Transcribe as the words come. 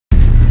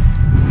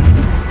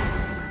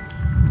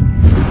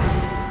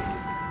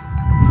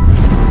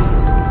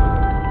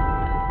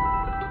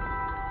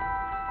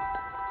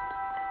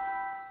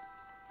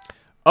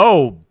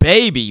Oh,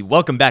 baby.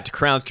 Welcome back to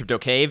Krown's Crypto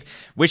Cave.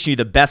 Wishing you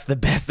the best, the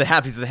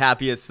happiest of the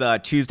happiest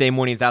Tuesday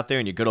mornings out there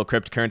in your good old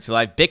cryptocurrency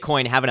life.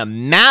 Bitcoin having a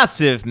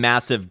massive,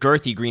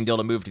 girthy green deal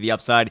to move to the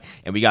upside,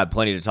 and we got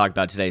plenty to talk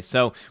about today.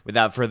 So,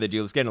 without further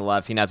ado, let's get into the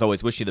live scene. As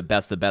always, wish you the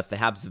best, the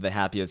happiest of the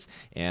happiest,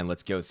 and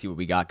let's go see what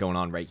we got going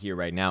on right here,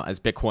 right now, as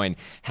Bitcoin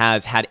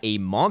has had a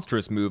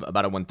monstrous move,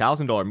 about a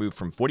 $1,000 move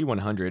from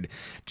 4,100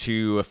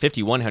 to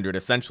 5,100,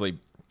 essentially.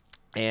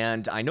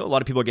 And I know a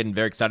lot of people are getting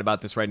very excited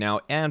about this right now,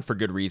 and for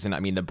good reason. I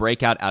mean, the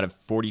breakout out of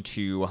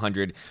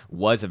 4,200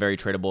 was a very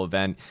tradable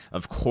event.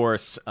 Of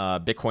course,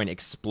 Bitcoin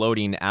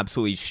exploding,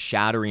 absolutely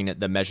shattering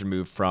the measure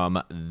move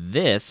from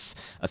this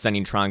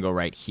ascending triangle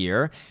right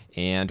here,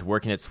 and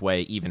working its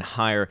way even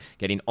higher,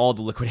 getting all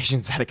the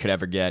liquidations that it could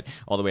ever get,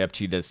 all the way up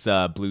to this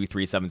blue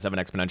 377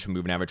 exponential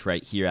moving average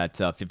right here at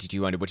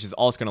 5,200, which is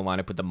also going to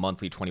line up with the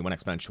monthly 21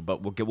 exponential,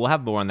 but we'll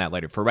have more on that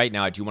later. For right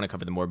now, I do want to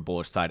cover the more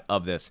bullish side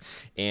of this,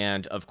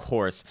 and of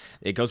course,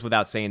 it goes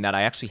without saying that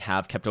I actually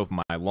have kept open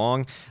my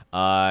long.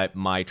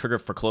 My trigger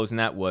for closing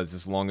that was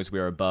as long as we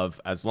were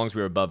above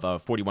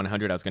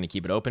 4,100, I was going to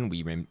keep it open.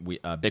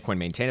 Bitcoin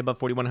maintained above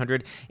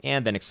 4,100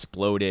 and then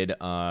exploded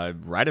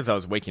right as I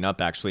was waking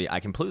up. Actually, I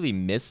completely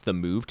missed the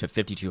move to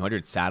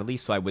 5,200, sadly,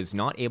 so I was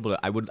not able to.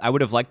 I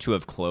would have liked to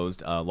have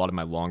closed a lot of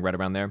my long right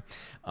around there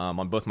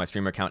on both my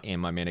streamer account and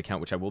my main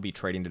account, which I will be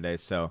trading today.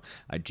 So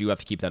I do have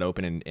to keep that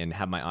open and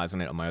have my eyes on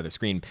it on my other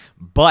screen,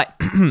 but.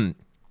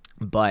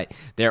 But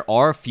there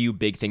are a few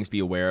big things to be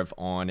aware of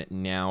on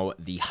now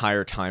the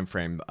higher time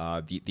frame,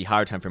 the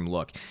higher time frame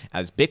look,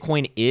 as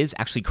Bitcoin is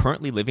actually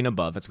currently living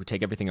above, as we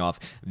take everything off,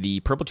 the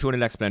purple 200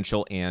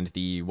 exponential and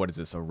the, what is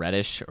this, a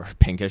reddish or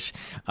pinkish,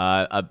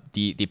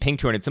 the pink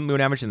 200 simple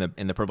moving average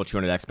and the purple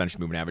 200 exponential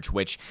moving average,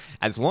 which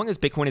as long as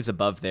Bitcoin is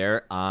above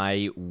there,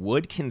 I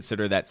would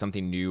consider that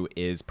something new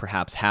is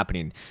perhaps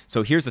happening.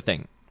 So here's the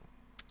thing.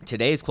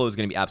 Today's close is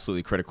going to be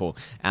absolutely critical.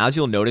 As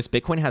you'll notice,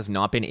 Bitcoin has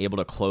not been able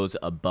to close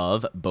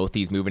above both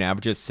these moving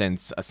averages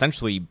since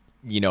essentially,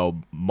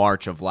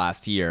 March of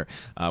last year,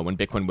 when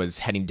Bitcoin was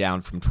heading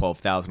down from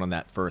 12,000 on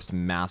that first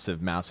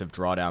massive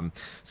drawdown.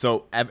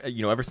 So,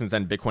 ever since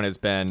then, Bitcoin has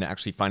been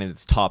actually finding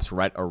its tops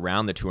right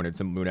around the 200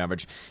 simple moving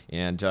average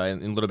and a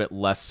little bit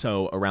less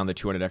so around the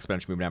 200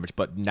 exponential moving average.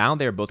 But now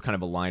they're both kind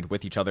of aligned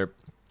with each other.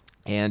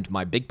 And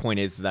my big point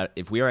is that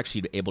if we are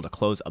actually able to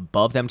close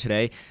above them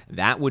today,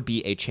 that would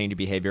be a change of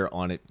behavior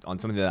on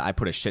something that I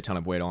put a shit ton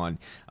of weight on,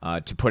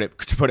 to put it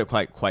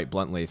quite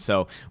bluntly.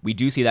 So we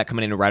do see that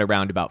coming in right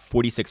around about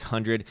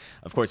 4,600.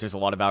 Of course, there's a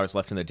lot of hours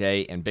left in the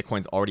day, and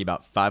Bitcoin's already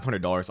about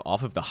 $500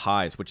 off of the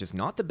highs, which is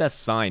not the best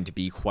sign to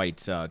be quite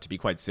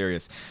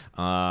serious.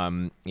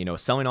 Selling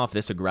off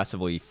this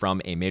aggressively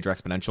from a major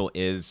exponential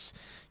is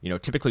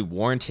typically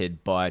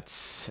warranted,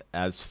 but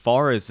as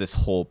far as this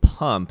whole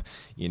pump,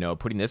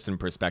 putting this in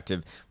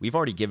perspective, we've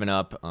already given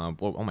up,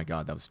 oh my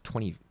God, that was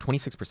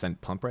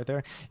 26% pump right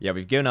there. Yeah,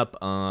 we've given up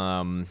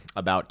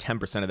about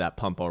 10% of that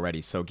pump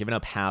already. So giving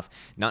up half,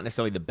 not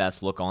necessarily the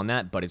best look on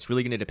that, but it's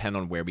really going to depend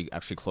on where we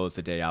actually close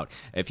the day out.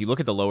 If you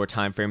look at the lower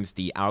time frames,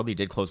 the hourly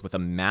did close with a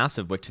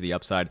massive wick to the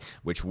upside,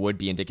 which would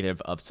be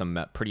indicative of some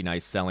pretty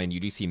nice selling.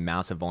 You do see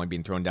massive volume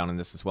being thrown down in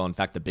this as well. In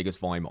fact, the biggest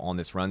volume on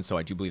this run. So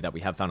I do believe that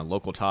we have found a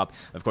local top.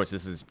 Of course,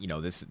 this is,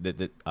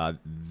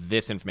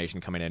 this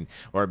information coming in,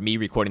 or me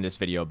recording this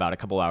video about a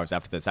couple hours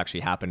after this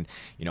actually happened,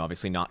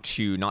 obviously not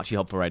too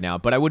helpful right now,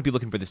 but I would be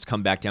looking for this to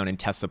come back down and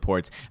test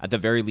supports, at the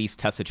very least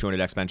test the 200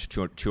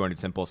 exponential, 200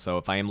 simple. So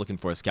if I am looking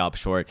for a scalp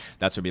short,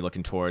 that's what I'd be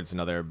looking towards,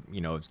 another,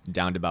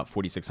 down to about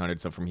 4,600.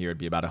 So from here, it'd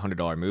be about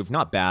 $100 move.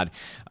 Not bad,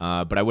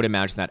 but I would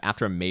imagine that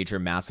after a major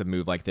massive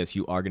move like this,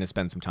 you are going to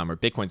spend some time, or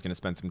Bitcoin's going to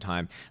spend some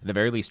time, at the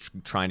very least,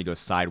 trying to go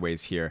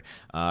sideways here.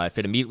 If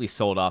it immediately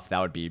sold off, that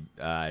would be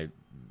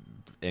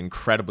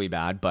incredibly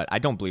bad, but I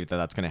don't believe that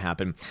that's going to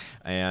happen.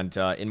 And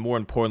more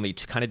importantly,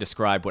 to kind of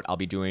describe what I'll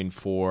be doing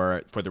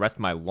for the rest of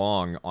my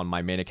long on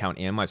my main account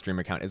and my stream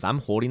account, is I'm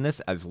holding this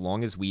as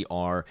long as we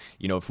are,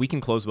 if we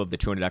can close above the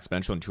 200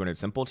 exponential and 200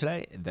 simple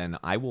today, then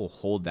I will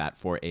hold that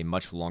for a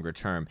much longer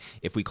term.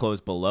 If we close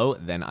below,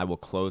 then I will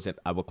close it.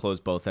 I will close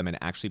both of them and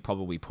actually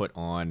probably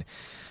I'll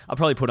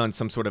probably put on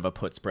some sort of a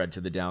put spread to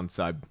the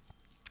downside.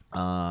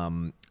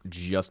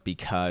 Just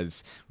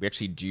because we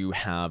actually do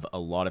have a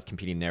lot of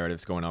competing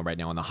narratives going on right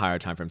now on the higher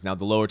time frames. Now,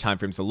 the lower time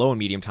frames, the low and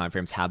medium time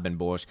frames have been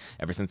bullish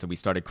ever since we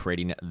started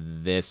creating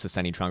this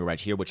ascending triangle right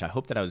here, which I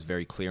hope that I was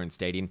very clear in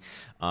stating,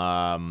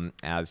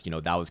 as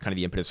that was kind of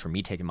the impetus for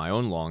me taking my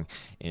own long,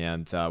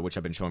 and which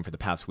I've been showing for the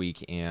past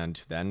week. And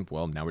then,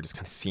 well, now we're just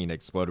kind of seeing it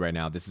explode right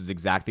now. This is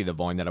exactly the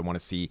volume that I want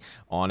to see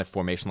on a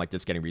formation like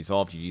this getting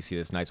resolved. You do see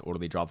this nice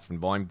orderly drop in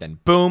volume, then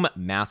boom,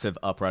 massive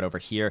up right over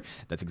here.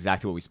 That's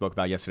exactly what we spoke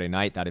about yesterday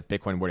night, that if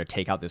Bitcoin were to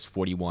take out this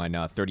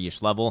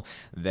 4130-ish level,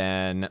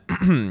 then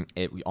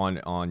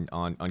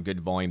on good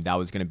volume, that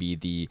was going to be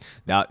the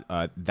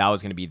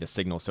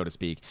signal, so to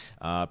speak.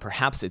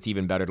 Perhaps it's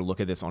even better to look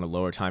at this on a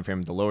lower time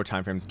frame. The lower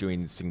time frame is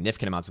doing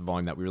significant amounts of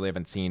volume that we really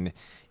haven't seen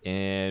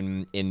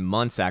in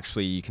months.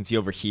 Actually, you can see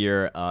over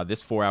here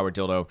this 3-hour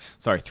dildo.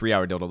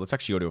 Let's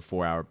actually go to a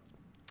 4-hour.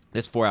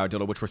 this 4-hour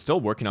dildo, which we're still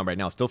working on right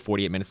now, still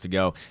 48 minutes to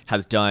go,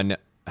 has done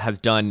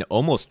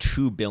almost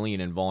 2 billion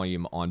in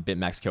volume on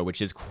BitMexico,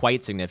 which is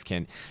quite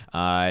significant.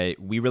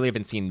 We really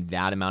haven't seen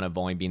that amount of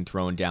volume being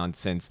thrown down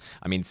since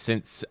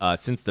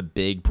the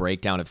big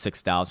breakdown of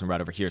 6,000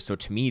 right over here. So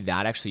to me,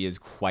 that actually is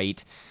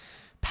quite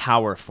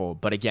powerful.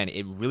 But again,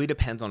 it really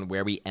depends on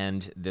where we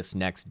end this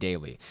next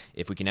daily.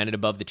 If we can end it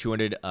above the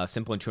 200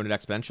 simple and 200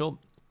 exponential,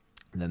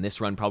 then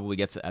this run probably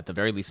gets at the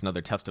very least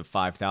another test of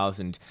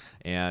 5,000,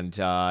 and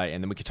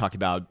then we could talk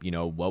about, you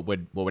know, what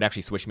would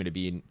actually switch me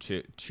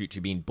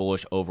to being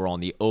bullish overall in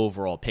the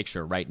overall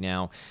picture right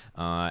now.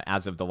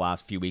 As of the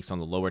last few weeks on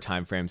the lower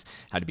time frames,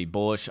 had to be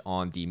bullish.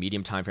 On the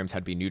medium time frames,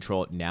 had to be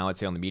neutral. Now I'd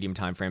say on the medium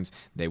time frames,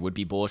 they would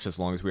be bullish as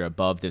long as we are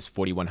above this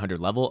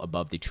 4,100 level,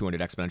 above the 200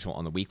 exponential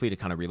on the weekly, to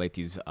kind of relate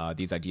these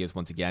ideas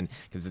once again,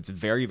 because it's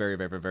very, very,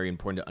 very, very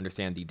important to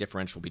understand the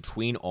differential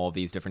between all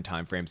these different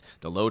time frames,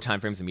 the low time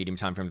frames, the medium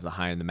time frames, the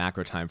high and the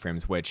macro time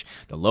frames, which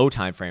the low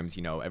time frames,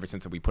 you know, ever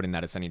since we put in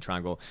that ascending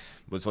triangle,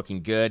 was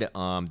looking good.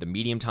 The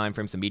medium time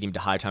frames, the medium to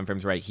high time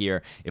frames right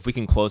here, if we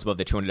can close above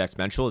the 200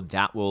 exponential,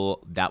 that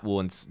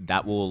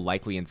will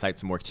likely incite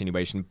some more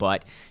continuation.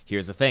 But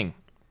here's the thing.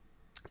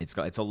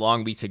 It's a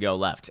long week to go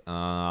left.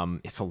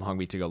 It's a long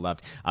week to go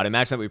left. I'd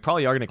imagine that we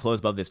probably are going to close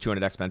above this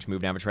 200 exponential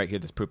moving average right here,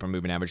 this Pooper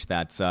moving average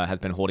that has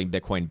been holding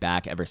Bitcoin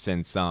back ever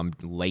since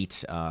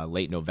late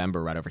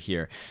November right over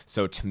here.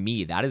 So to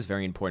me, that is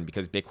very important,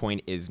 because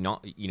Bitcoin is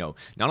not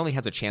only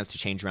has a chance to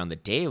change around the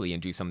daily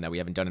and do something that we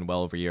haven't done in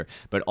well over a year,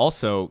 but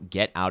also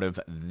get out of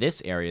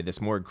this area,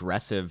 this more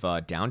aggressive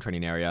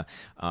downtrending area,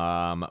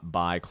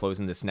 by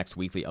closing this next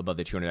weekly above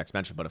the 200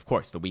 exponential. But of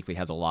course, the weekly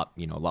has a lot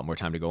more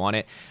time to go on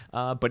it.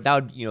 But that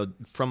would,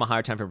 from a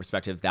higher time frame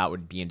perspective, that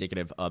would be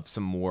indicative of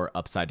some more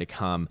upside to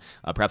come,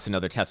 perhaps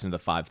another test into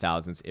the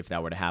 5,000s if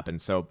that were to happen.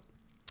 So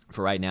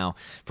for right now,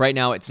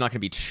 it's not going to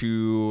be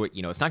too,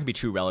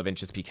 relevant,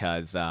 just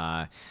because, we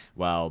have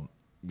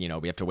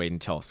to wait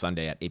until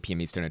Sunday at 8 p.m.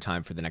 Eastern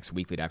time for the next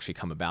weekly to actually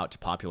come about, to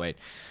populate.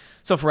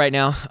 So for right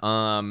now,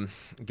 going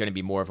to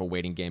be more of a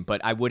waiting game,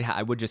 but I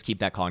would just keep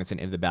that cognizant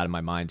in the back of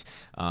my mind,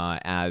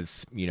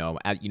 as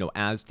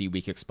the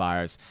week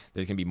expires,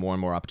 there's going to be more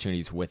and more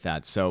opportunities with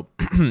that. So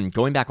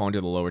going back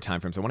onto the lower time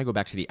frames, I want to go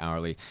back to the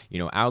hourly.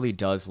 Hourly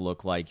does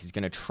look like he's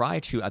going to try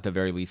to, at the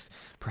very least,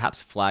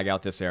 perhaps flag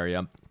out this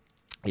area.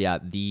 Yeah,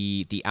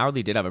 the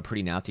hourly did have a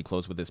pretty nasty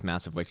close with this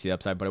massive wick to the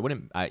upside, but I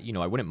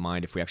wouldn't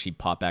mind if we actually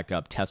pop back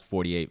up, test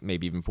 48,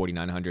 maybe even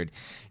 4,900,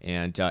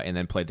 and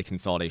then play the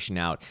consolidation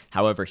out.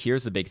 However,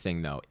 here's the big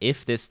thing though: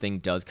 if this thing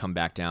does come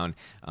back down,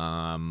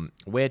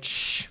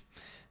 which,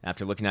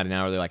 after looking at an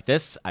hourly like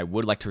this, I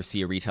would like to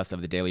see a retest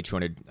of the daily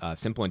 200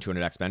 simple and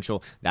 200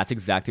 exponential. That's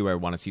exactly where I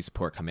want to see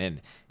support come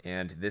in.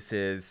 And this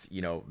is,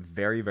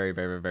 very, very,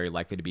 very, very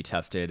likely to be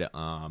tested.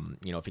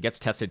 If it gets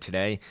tested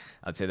today,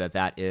 I'd say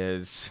that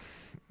is.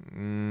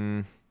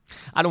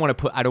 I don't want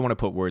to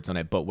put words on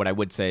it, but what I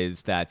would say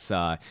is that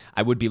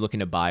I would be looking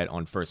to buy it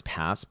on first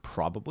pass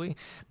probably,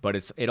 but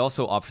it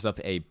also offers up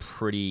a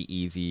pretty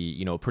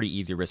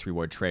easy risk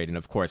reward trade. And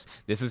of course,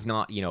 this is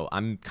not,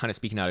 I'm kind of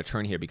speaking out of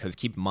turn here, because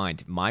keep in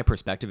mind, my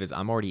perspective is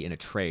I'm already in a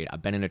trade.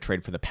 I've been in a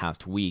trade for the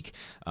past week,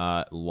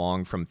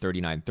 long from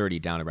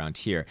 39.30 down around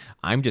here.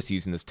 I'm just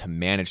using this to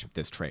manage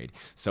this trade.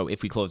 So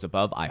if we close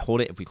above, I hold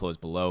it. If we close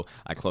below,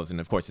 I close. And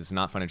of course, it's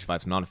not financial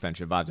advice. I'm not a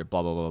financial advisor.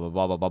 Blah blah blah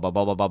blah blah blah blah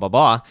blah blah blah blah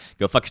blah.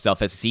 Go fuck yourself,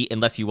 SEC,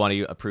 unless you want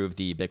to approve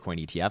the Bitcoin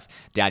ETF.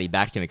 Daddy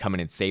back gonna come in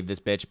and save this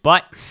bitch.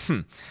 But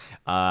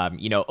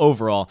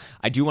overall,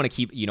 I do want to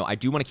keep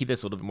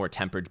this a little bit more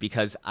tempered,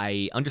 because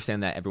I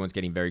understand that everyone's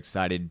getting very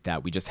excited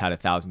that we just had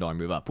 $1,000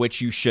 move up, which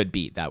you should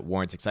be. That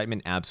warrants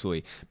excitement,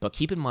 absolutely. But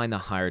keep in mind the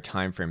higher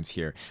time frames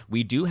here.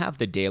 We do have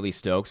the daily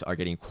Stokes are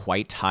getting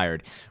quite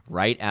tired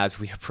right as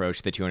we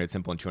approach the 200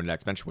 simple and 200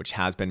 exponential, which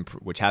has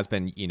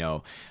been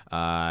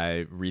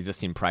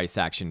resisting price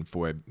action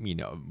for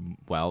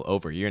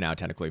over a year now,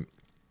 technically.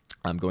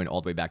 Going all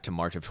the way back to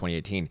March of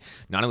 2018.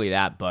 Not only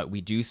that, but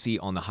we do see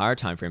on the higher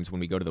time frames, when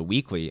we go to the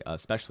weekly,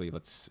 especially,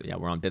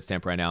 we're on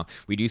Bitstamp right now.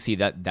 We do see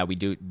that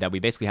we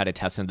basically had a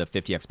test into the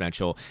 50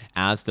 exponential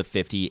as the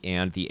 50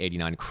 and the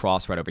 89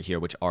 cross right over here,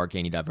 which are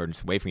gaining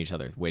divergence away from each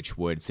other, which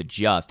would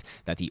suggest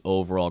that the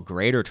overall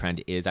greater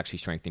trend is actually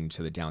strengthening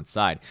to the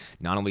downside.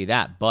 Not only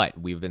that, but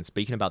we've been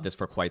speaking about this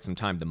for quite some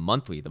time. The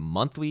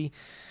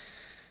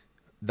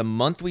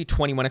monthly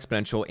 21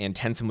 exponential and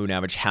 10 simple moving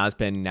average has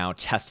been now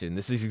tested, and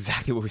this is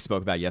exactly what we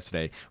spoke about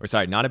yesterday. Or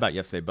sorry, not about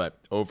yesterday, but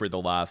over the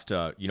last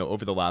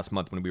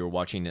month, when we were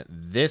watching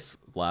this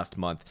last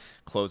month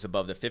close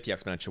above the 50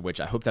 exponential,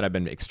 which I hope that I've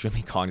been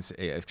extremely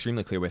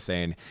clear with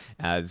saying,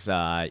 as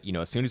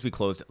soon as we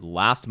closed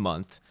last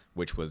month,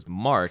 which was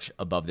March,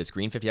 above this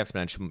green 50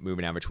 exponential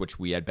moving average, which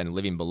we had been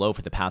living below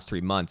for the past 3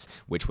 months,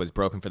 which was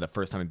broken for the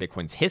first time in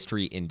Bitcoin's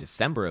history in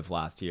December of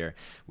last year.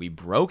 We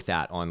broke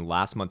that on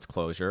last month's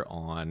closure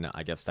on,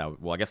 I guess that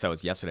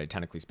was yesterday,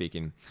 technically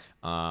speaking.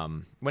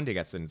 When did it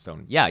get set in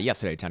stone? Yeah,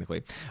 yesterday,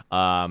 technically.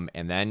 And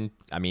then,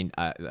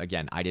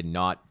 again, I did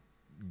not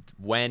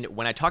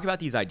when I talk about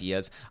these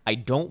ideas, I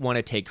don't want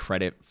to take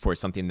credit for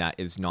something that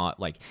is not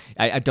like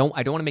I don't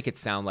want to make it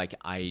sound like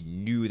I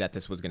knew that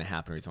this was going to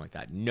happen or anything like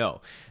that.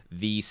 No,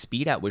 the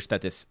speed at which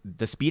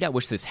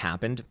this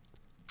happened,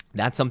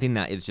 that's something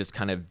that is just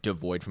kind of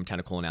devoid from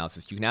technical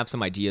analysis. You can have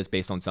some ideas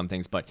based on some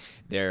things, but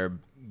they're,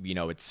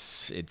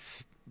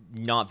 it's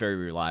not very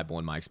reliable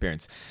in my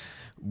experience.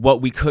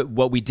 What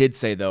we did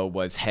say though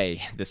was,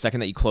 hey, the second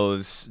that you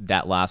close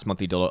that last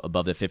monthly dildo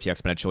above the 50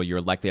 exponential, you're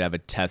likely to have a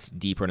test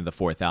deeper into the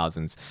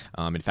 4,000s.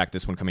 In fact,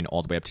 this one coming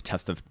all the way up to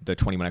test the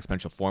 21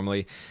 exponential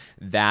formally,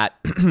 that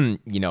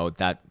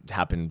that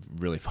happened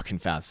really fucking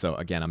fast. So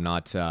again, I'm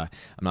not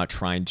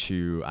trying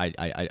to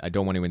I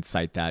don't want to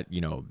incite that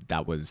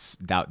that was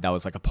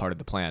like a part of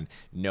the plan.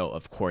 No,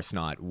 of course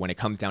not. When it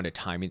comes down to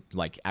timing,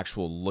 like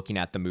actual looking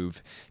at the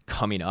move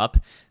coming up,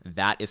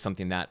 that is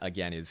something that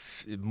again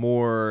is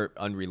more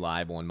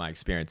unreliable in my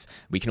experience.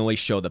 We can only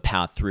show the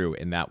path through,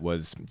 and that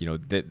was,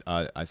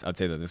 I'd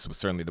say that this was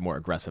certainly the more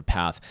aggressive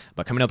path.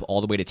 But coming up all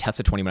the way to test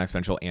the 21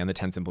 exponential and the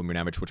 10 simple moving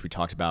average, which we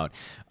talked about,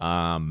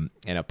 and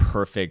a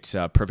perfect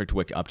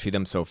wick up to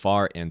them so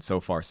far, and so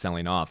far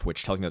selling off,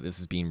 which tells me that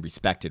this is being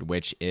respected,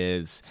 which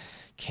is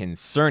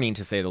concerning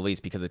to say the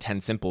least, because a 10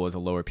 simple is a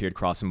lower period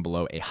crossing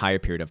below a higher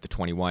period of the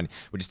 21,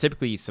 which is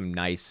typically some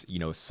nice,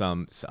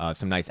 some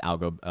nice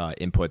algo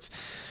inputs.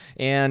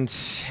 And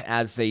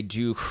as they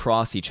do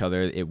cross each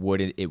other, it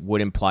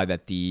would imply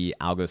that the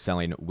algo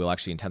selling will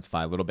actually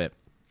intensify a little bit.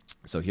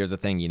 So here's the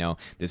thing,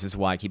 this is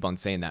why I keep on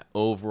saying that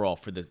overall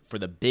for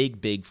the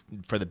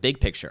big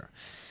picture,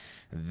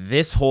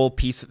 this whole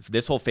phase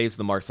of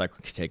the market cycle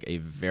could take a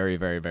very,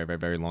 very, very, very,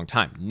 very long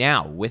time.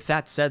 Now, with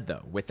that said,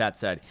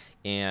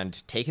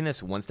 and taking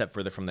this one step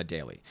further from the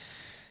daily,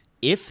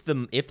 if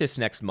this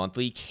next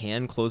monthly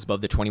can close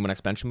above the 21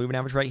 exponential moving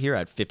average right here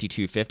at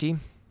 52.50,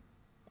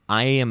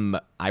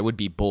 I would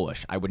be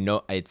bullish. I would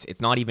know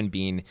it's not even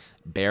being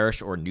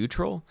bearish or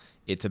neutral.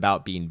 It's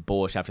about being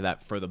bullish after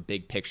that for the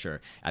big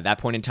picture. At that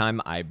point in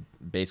time, I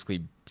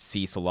basically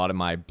cease a lot of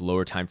my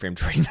lower time frame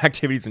trading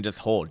activities and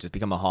just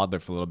become a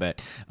hodler for a little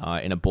bit.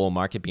 In a bull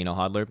market, being a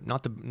hodler,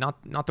 not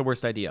the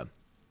worst idea.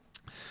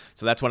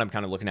 So that's what I'm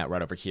kind of looking at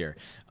right over here.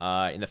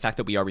 And the fact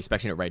that we are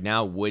respecting it right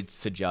now would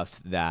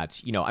suggest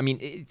that, I mean,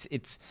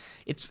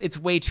 it's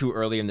way too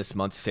early in this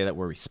month to say that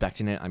we're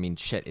respecting it. I mean,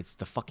 shit, it's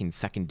the fucking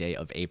second day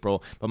of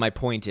April. But my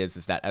point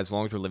is that as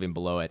long as we're living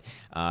below it,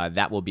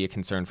 that will be a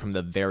concern from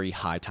the very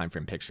high time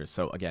frame picture.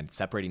 So again,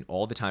 separating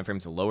all the time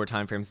frames, the lower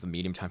time frames, the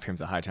medium time frames,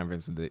 the high time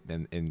frames,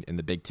 in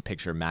the big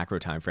picture macro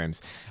time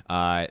frames,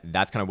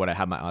 that's kind of what I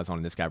have my eyes on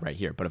in this guy right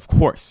here. But of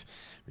course,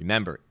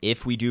 remember,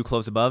 if we do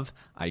close above,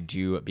 I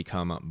do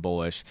become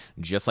bullish,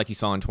 just like you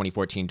saw in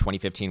 2014,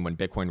 2015, when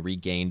Bitcoin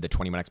regained the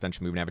 21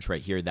 exponential moving average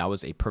right here. That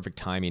was a perfect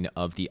timing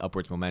of the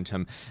upwards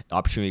momentum, the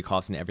opportunity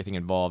cost, and everything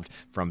involved,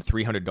 from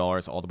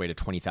 $300 all the way to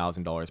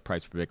 $20,000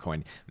 price per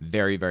Bitcoin.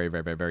 Very, very,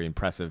 very, very, very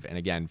impressive. And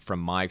again, from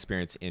my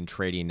experience in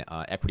trading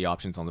equity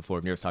options on the floor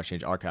of New York Stock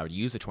Exchange Arc, I would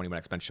use the 21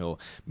 exponential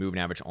moving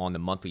average on the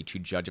monthly to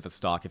judge if a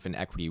stock, if an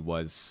equity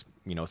was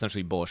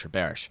essentially bullish or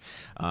bearish.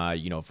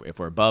 If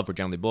we're above, we're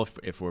generally bullish.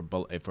 If we're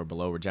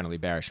below, we're generally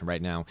bearish. And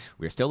right now,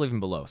 we're still living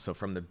below. So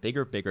from the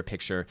bigger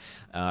picture,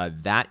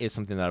 that is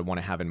something that I want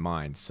to have in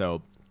mind.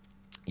 So,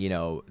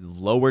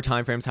 lower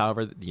time frames,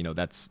 however,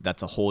 that's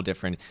a whole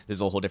different. This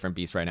is a whole different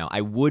beast right now. I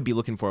would be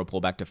looking for a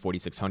pullback to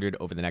 4,600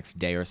 over the next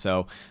day or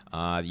so.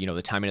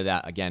 The timing of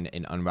that, again,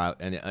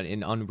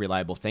 an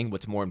unreliable thing.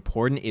 What's more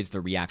important is the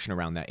reaction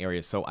around that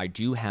area. So I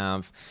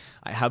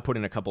have put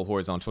in a couple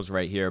horizontals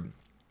right here.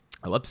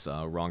 Whoops,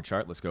 wrong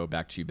chart. Let's go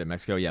back to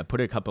BitMexico. Yeah, put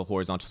a couple of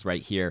horizontals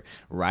right here,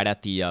 right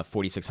at the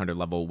 4,600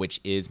 level,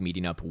 which is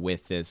meeting up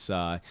with this,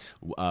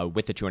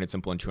 with the 200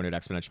 simple and 200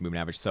 exponential moving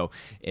average. So,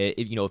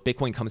 if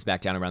Bitcoin comes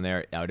back down around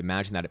there, I would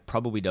imagine that it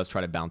probably does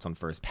try to bounce on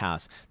first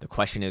pass. The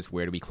question is,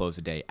 where do we close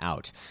the day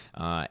out?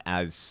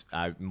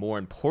 More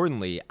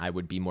importantly, I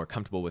would be more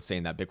comfortable with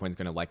saying that Bitcoin's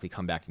going to likely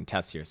come back and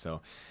test here.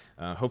 So,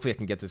 hopefully I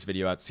can get this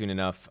video out soon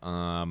enough.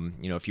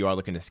 If you are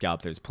looking to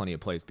scalp, there's plenty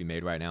of plays to be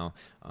made right now.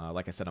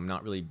 Like I said, I'm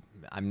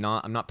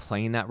not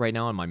playing that right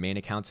now on my main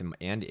accounts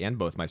and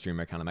both my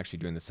streamer account. I'm actually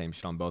doing the same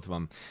shit on both of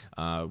them,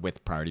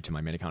 with priority to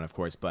my main account, of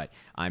course. But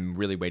I'm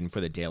really waiting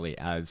for the daily.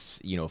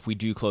 As if we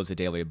do close the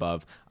daily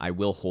above, I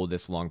will hold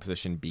this long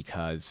position,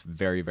 because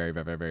very, very,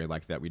 very, very, very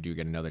likely that we do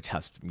get another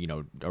test,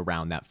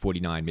 around that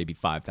 49, maybe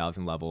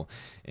 5,000 level,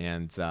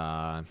 and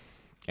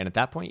at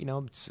that point,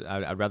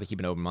 I'd rather keep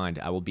an open mind.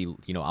 I will be,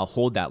 I'll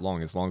hold that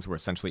long as we're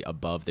essentially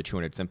above the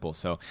 200 simple.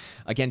 So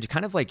again, to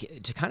kind of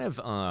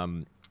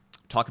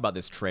talk about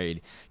this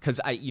trade,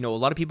 because a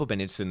lot of people have been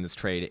interested in this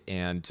trade,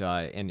 and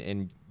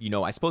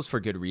I suppose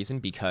for good reason,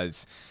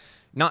 because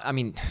not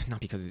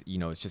because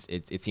it's just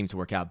it seems to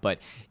work out, but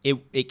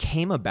it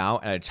came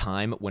about at a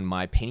time when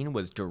my opinion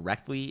was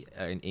directly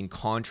in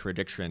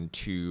contradiction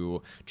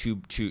to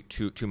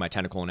my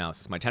technical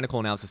analysis. My technical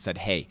analysis said,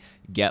 hey,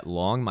 get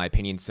long. My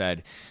opinion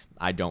said,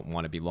 I don't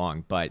want to be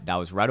long. But that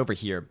was right over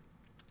here.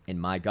 And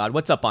my God,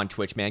 what's up on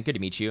Twitch, man? Good to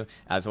meet you.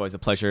 As always, a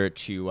pleasure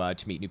to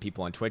meet new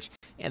people on Twitch.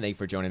 And thank you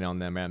for joining on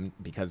them, man,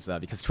 because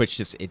Twitch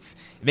just it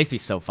makes me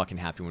so fucking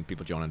happy when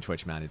people join on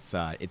Twitch, man.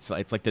 It's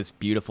like this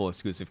beautiful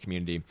exclusive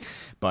community.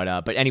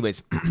 But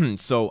anyways,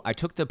 so I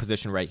took the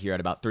position right here at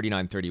about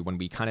 39.30 when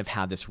we kind of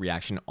had this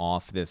reaction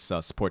off this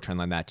support trend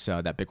line that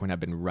Bitcoin had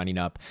been running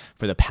up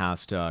for the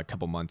past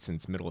couple months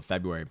since middle of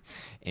February.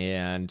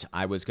 And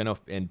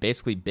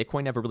basically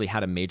Bitcoin never really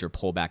had a major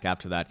pullback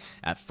after that.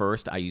 At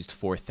first, I used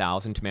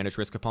 4,000 to manage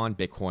risk upon.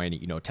 Bitcoin,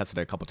 tested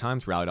it a couple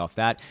times, rallied off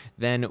that.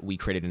 Then we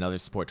created another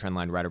support trend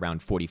line right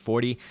around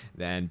 40.40.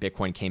 Then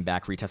Bitcoin came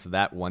back, retested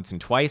that once and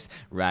twice,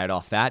 rallied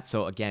off that.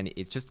 So again,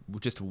 it's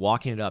just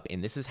walking it up.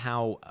 And this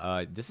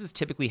is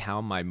typically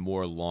how my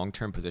more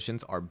long-term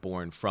positions are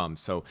born from.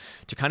 So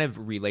to kind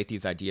of relate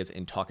these ideas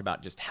and talk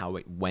about just how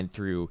it went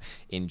through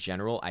in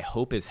general, I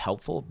hope is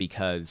helpful,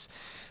 because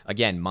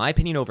again, my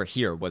opinion over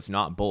here was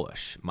not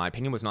bullish. My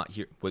opinion was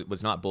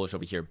not bullish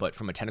over here, but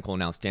from a technical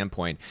analysis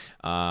standpoint,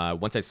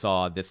 once I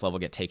saw this level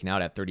get taken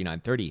out at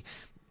 39.30,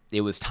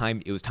 it was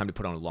time to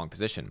put on a long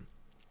position.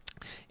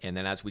 And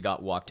then as we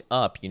got walked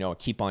up,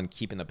 keep on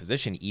keeping the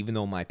position, even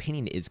though my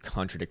opinion is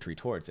contradictory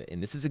towards it.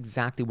 And this is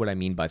exactly what I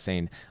mean by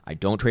saying I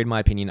don't trade my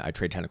opinion, I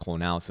trade technical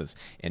analysis.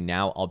 And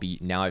now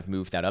I've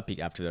moved that up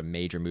after a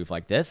major move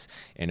like this,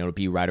 and it'll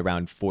be right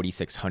around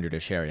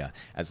 4,600-ish area.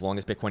 As long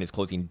as Bitcoin is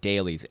closing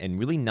dailies and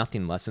really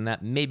nothing less than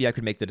that, maybe I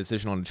could make the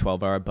decision on a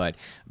 12-hour, but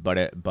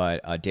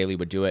a daily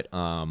would do it.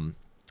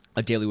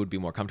 A daily would be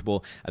more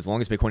comfortable. As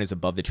long as Bitcoin is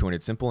above the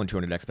 200 simple and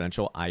 200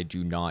 exponential, I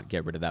do not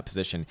get rid of that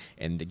position.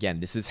 And again,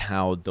 this is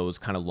how those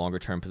kind of longer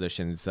term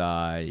positions,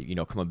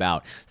 come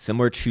about.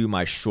 Similar to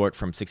my short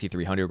from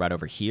 6,300 right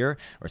over here,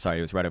 or sorry,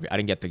 it was right over. I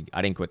didn't get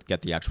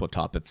the actual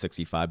top of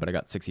 65, but I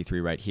got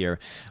 63 right here.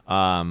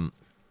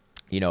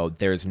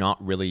 There's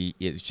not really,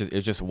 it's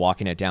just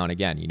walking it down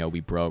again. We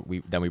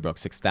broke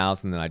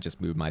 6,000, then I just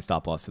moved my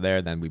stop loss to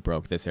there. Then we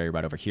broke this area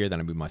right over here.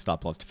 Then I moved my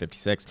stop loss to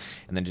 56,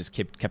 and then just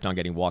kept on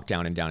getting walked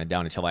down and down and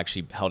down until I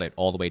actually held it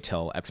all the way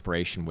till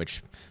expiration,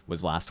 which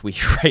was last week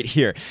right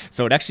here.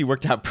 So it actually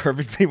worked out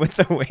perfectly with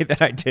the way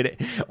that I did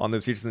it on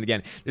those futures. And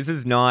again, this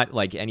is not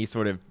like any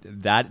sort of,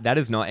 that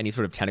is not any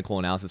sort of technical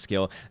analysis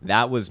skill.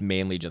 That was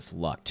mainly just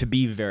luck, to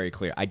be very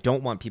clear. I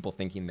don't want people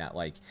thinking that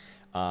I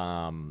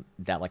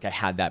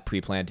had that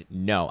pre-planned.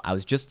 No, I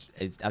was just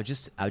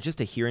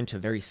adhering to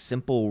very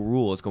simple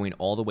rules going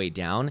all the way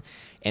down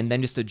and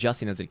then just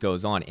adjusting as it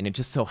goes on. And it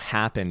just so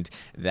happened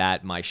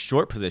that my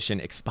short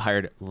position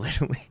expired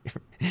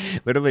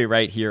literally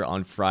right here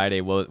on Friday.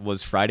 Well, it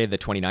was Friday the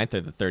 29th or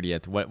the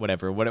 30th,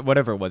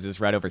 whatever it was, is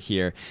right over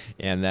here.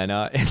 And then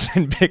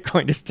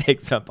Bitcoin just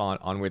takes up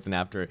onwards and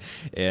after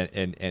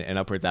and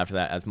upwards after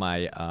that as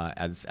my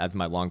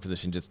long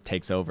position just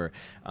takes over.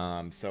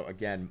 So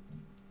again,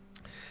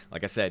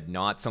 like I said,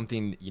 not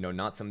something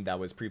that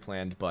was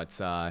pre-planned, but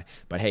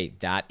hey,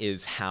 that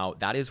is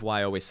why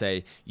I always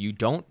say you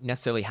don't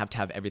necessarily have to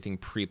have everything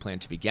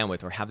pre-planned to begin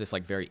with, or have this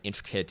like very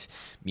intricate,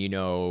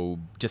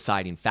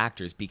 deciding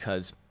factors,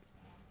 because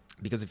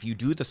if you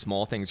do the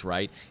small things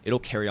right, it'll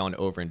carry on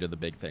over into the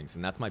big things.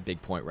 And that's my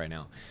big point right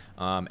now.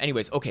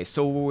 Anyways, okay,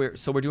 so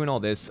we're doing all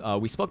this.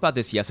 We spoke about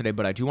this yesterday,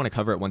 but I do want to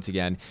cover it once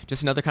again.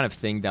 Just another kind of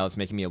thing that was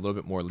making me a little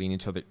bit more leaning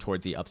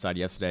towards the upside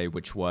yesterday,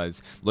 which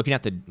was looking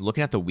at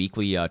the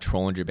weekly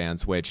Trollinger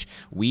bands, which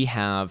we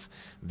have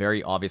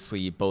very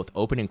obviously both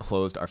open and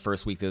closed our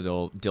first weekly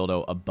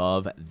dildo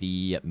above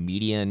the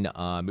median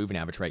moving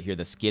average right here,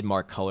 the skid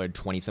mark colored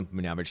 20 simple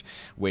moving average,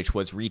 which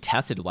was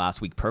retested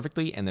last week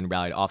perfectly and then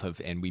rallied off of,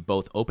 and we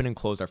both open and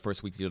closed our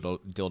first weekly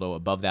dildo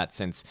above that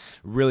since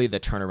really the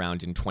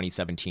turnaround in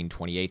 2017,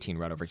 2018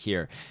 right over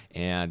here.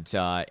 And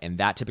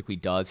that typically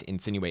does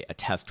insinuate a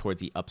test towards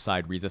the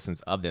upside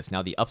resistance of this.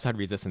 Now the upside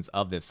resistance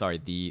of this,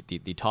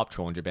 the top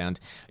Trollinger band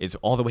is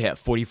all the way at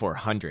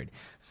 4,400.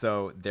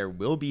 So there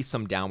will be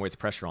some downwards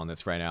pressure on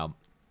this right now.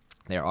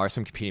 There are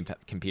some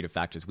competing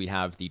factors. We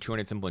have the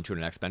 200 simple and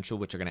 200 exponential,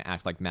 which are going to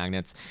act like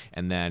magnets.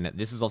 And then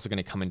this is also going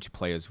to come into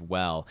play as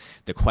well.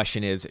 The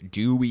question is,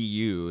 do we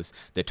use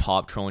the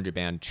top Trollinger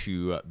band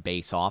to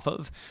base off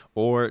of,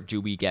 or do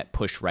we get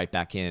pushed right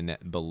back in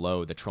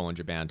below the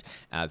Trollinger band,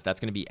 as that's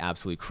going to be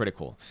absolutely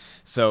critical.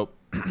 So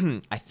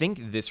I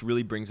think this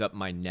really brings up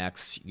my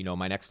next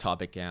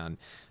topic, and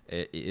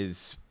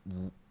is,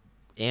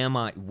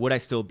 would I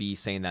still be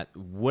saying that,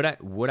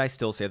 would I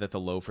still say that the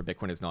low for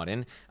Bitcoin is not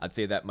in? I'd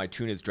say that my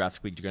tune is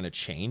drastically going to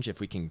change if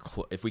we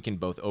can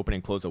both open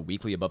and close a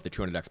weekly above the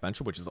 200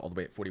 exponential, which is all the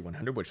way at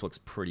 4,100, which looks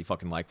pretty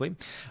fucking likely.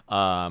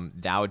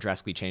 That would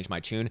drastically change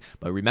my tune.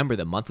 But remember,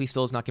 the monthly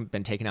still has not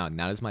been taken out, and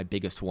that is my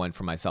biggest one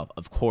for myself.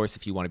 Of course,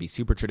 if you want to be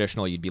super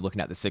traditional, you'd be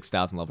looking at the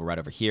 6,000 level right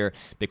over here.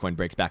 Bitcoin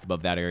breaks back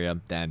above that area,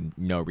 then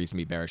no reason to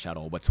be bearish at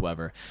all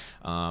whatsoever,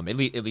 at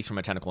least from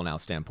a technical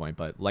analysis standpoint.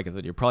 But like I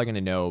said, you're probably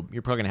going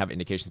to have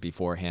indications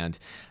beforehand.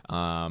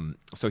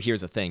 So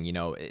here's the thing,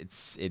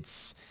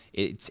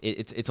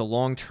 it's a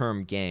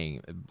long-term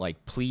game.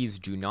 Like, please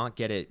do not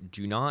get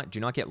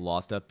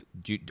caught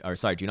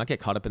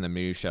up in the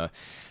minutia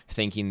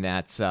thinking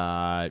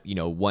that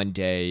one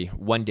day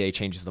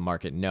changes the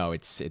market. No,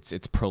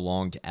 it's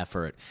prolonged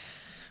effort.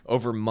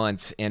 over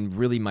months. And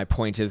really my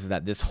point is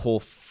that this whole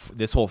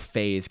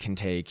phase can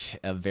take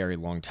a very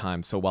long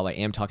time. So while I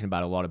am talking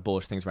about a lot of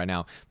bullish things right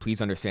now,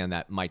 please understand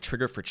that my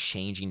trigger for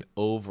changing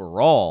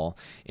overall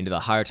into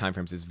the higher time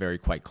frames is very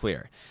quite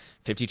clear.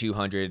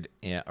 5,200,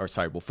 or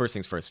sorry, well, first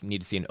things first, we need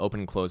to see an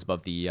open and close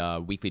above the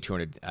weekly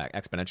 200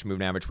 exponential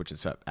moving average, which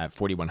is at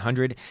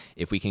 4,100.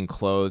 If we can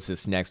close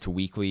this next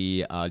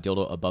weekly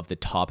dildo above the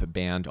top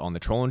band on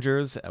the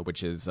Trollingers,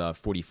 which is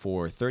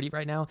 44.30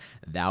 right now,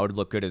 that would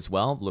look good as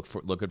well.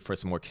 Look good for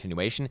some more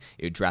continuation.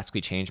 It would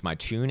drastically change my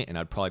tune, and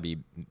I'd probably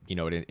be,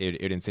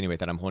 it'd insinuate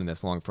that I'm holding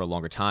this long for a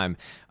longer time.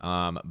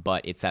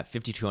 But it's at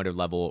 5,200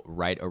 level,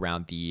 right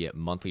around the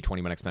monthly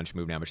 20-minute exponential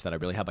moving average, that I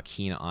really have a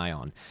keen eye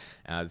on.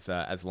 As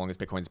long as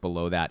Bitcoin's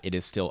below that, it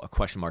is still a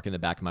question mark in the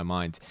back of my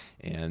mind,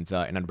 and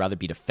I'd rather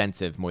be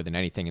defensive more than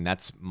anything. And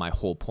that's my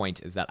whole point,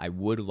 is that I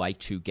would like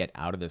to get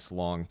out of this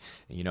long.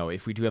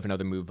 If we do have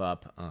another move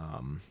up,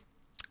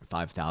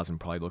 5,000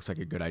 probably looks like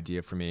a good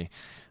idea for me.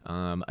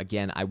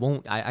 Again, I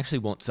actually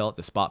won't sell at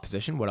the spot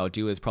position. What I'll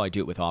do is probably do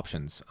it with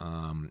options,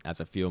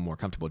 as I feel more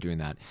comfortable doing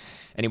that.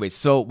 Anyways,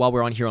 so while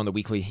we're on here on the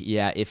weekly,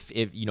 yeah, if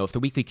the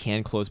weekly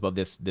can close above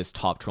this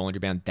top Trollinger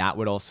band, that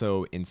would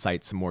also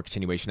incite some more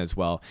continuation as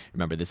well.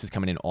 Remember, this is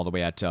coming in all the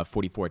way at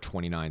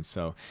 44.29,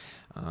 so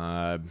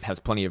has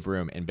plenty of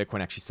room, and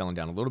Bitcoin actually selling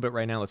down a little bit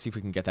right now. Let's see if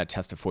we can get that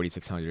test of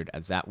 4,600,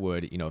 as that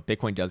would, if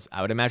Bitcoin does,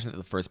 I would imagine that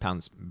the first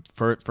pass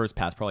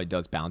probably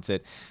does bounce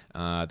it.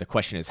 The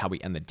question is how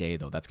we end the day,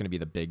 though. That's going to be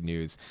the big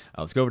news.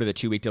 Let's go over to the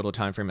 2-week dildo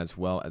time frame as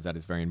well, as that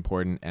is very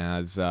important,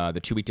 as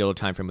the 2-week dildo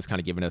time frame was kind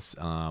of giving us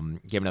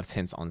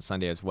hints on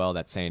Sunday as well.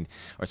 That's saying,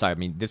 or sorry, I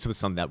mean, this was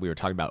something that we were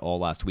talking about all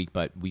last week,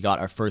 but we got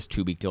our first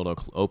 2-week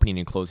dildo opening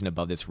and closing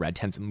above this red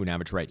 10 moving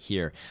average right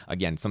here.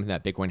 Again, something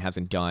that Bitcoin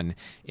hasn't done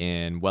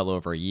in well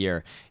over a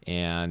year.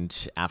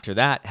 And after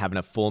that, having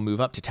a full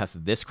move up to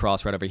test this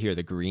cross right over here,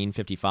 the green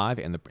 55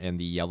 and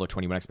the yellow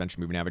 21 exponential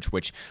moving average,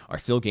 which are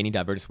still gaining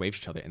divergence waves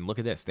each other. And look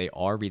at this, they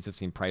are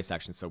resisting price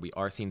action. So we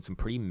are seeing some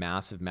pretty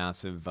massive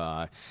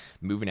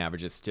moving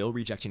averages still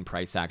rejecting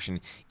price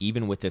action,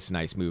 even with this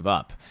nice move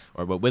up,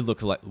 or what would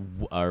look like,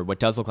 or what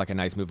does look like a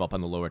nice move up on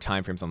the lower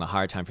time frames. On the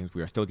higher time frames,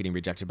 we are still getting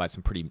rejected by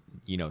some pretty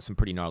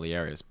gnarly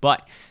areas.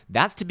 But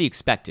that's to be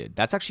expected.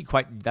 That's actually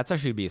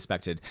to be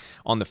expected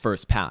on the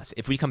first pass.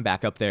 If we come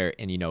back up there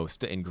and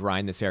and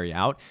grind this area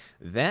out,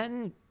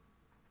 then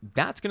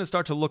that's going to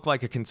start to look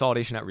like a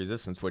consolidation at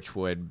resistance, which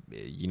would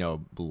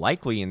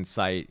likely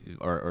incite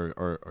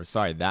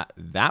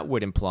that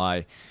would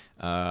imply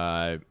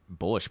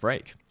bullish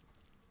break.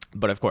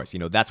 But of course,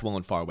 that's well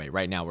and far away.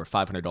 Right now, we're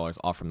 $500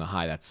 off from the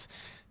high. That's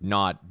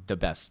not the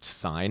best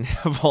sign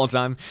of all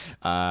time.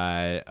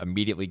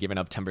 Immediately giving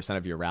up 10%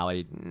 of your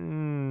rally.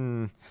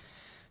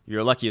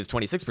 You're lucky it's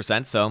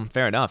 26%, so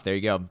fair enough. There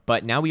you go.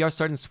 But now we are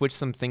starting to switch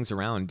some things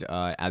around,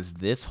 as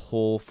this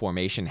whole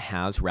formation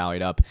has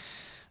rallied up.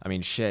 I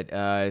mean, shit,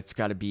 it's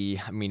got to be,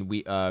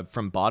 we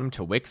from bottom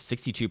to wick,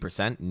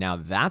 62%. Now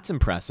that's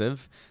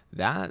impressive.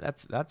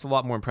 That's a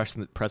lot more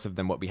impressive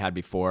than what we had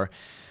before.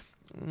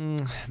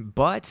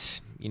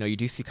 But, you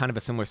do see kind of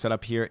a similar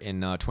setup here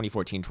in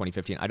 2014,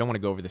 2015. I don't want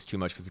to go over this too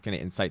much because it's going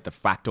to incite the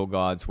fractal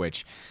gods,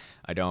 which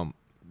I don't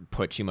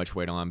put too much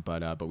weight on,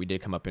 but we did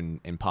come up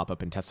and pop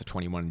up and test the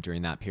 21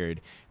 during that period,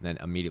 and then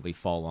immediately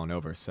fall on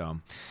over. So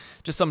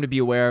just something to be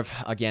aware of.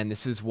 Again,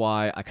 this is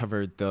why I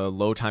covered the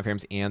low time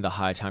frames and the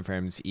high time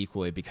frames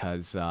equally,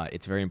 because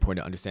it's very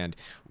important to understand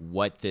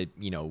what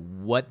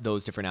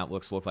those different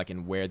outlooks look like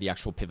and where the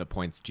actual pivot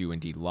points do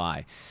indeed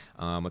lie.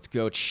 Let's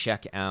go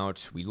check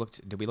out.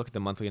 Did we look at the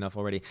monthly enough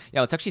already?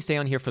 Yeah, let's actually stay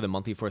on here for the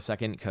monthly for a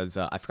second, because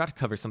I forgot to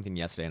cover something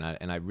yesterday,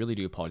 and I really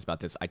do apologize about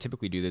this. I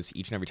typically do this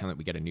each and every time that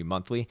we get a new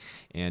monthly.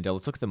 And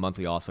let's look at the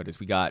monthly oscillators.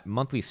 We got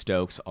monthly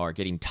Stokes are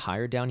getting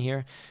tired down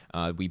here.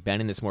 We've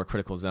been in this more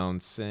critical zone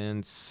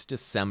since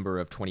December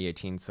of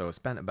 2018, so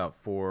spent about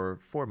four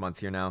months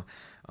here now.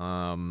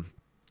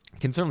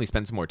 Can certainly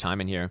spend some more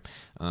time in here.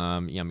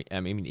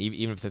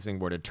 Even if this thing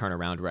were to turn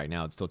around right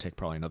now, it'd still take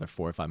probably another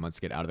 4 or 5 months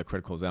to get out of the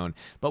critical zone.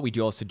 But we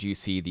do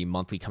see the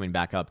monthly coming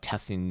back up,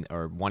 testing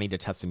or wanting to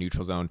test the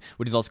neutral zone,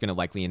 which is also going to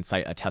likely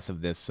incite a test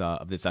of this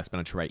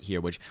exponential right here,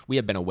 which we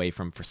have been away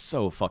from for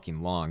so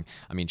fucking long.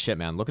 I mean, shit,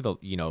 man. Look at the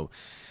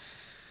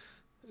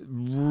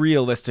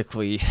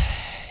realistically,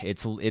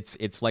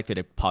 it's likely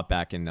to pop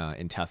back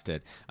and test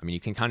it. I mean, you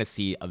can kind of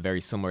see a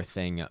very similar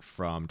thing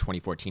from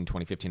 2014,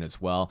 2015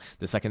 as well.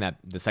 The second that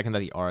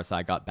the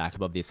RSI got back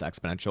above this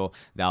exponential,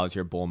 that was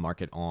your bull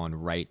market on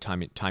right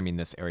timing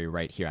this area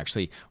right here.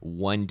 Actually,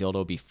 one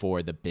dildo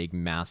before the big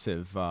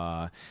massive,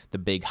 the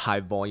big high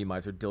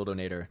volumizer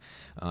dildonator,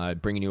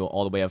 bringing you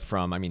all the way up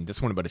from. I mean,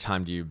 this one would have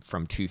timed you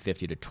from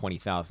 250 to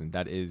 20,000.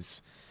 That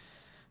is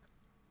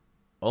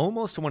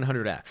almost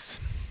 100x.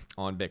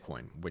 On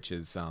Bitcoin, which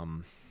is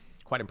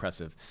quite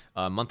impressive.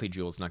 Monthly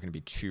Jewel is not going to be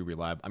too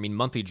reliable. I mean,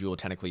 monthly Jewel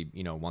technically,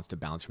 wants to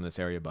bounce from this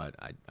area, but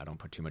I don't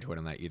put too much weight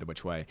on that either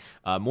which way.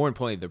 More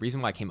importantly, the reason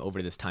why I came over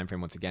to this time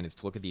frame once again is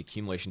to look at the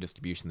accumulation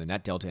distribution, the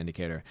net delta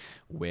indicator,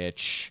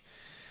 which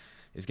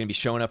is going to be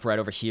showing up right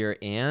over here.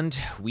 And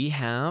we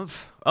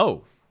have,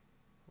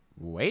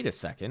 wait a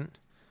second.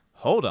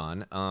 Hold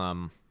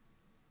on.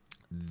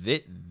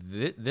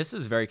 This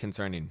is very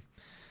concerning.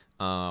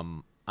 Let's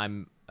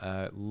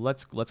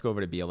go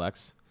over to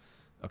BLX.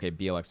 Okay,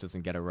 BLX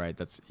doesn't get it right.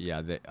 That's,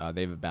 yeah, they have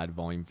a bad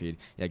volume feed.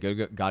 Yeah,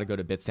 gotta go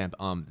to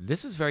Bitstamp.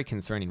 This is very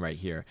concerning right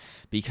here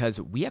because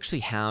we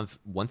actually have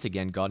once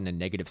again gotten a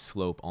negative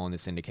slope on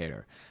this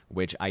indicator,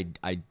 which I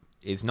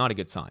is not a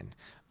good sign.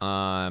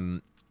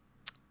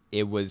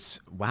 It was,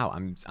 wow.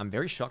 I'm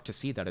very shocked to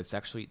see that it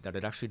actually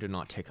did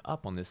not tick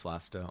up on this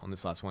last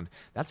one.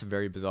 That's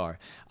very bizarre.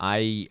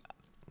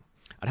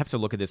 I'd have to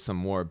look at this some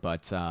more,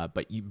 but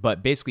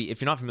basically,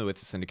 if you're not familiar with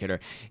this indicator,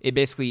 it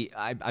basically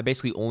I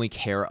basically only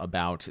care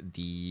about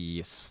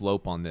the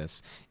slope on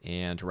this,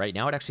 and right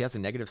now it actually has a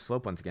negative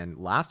slope once again.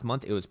 Last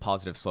month it was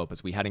positive slope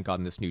as we hadn't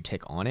gotten this new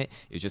tick on it.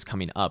 It was just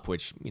coming up,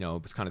 which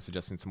was kind of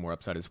suggesting some more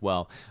upside as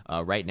well.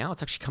 Right now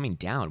it's actually coming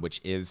down,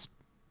 which is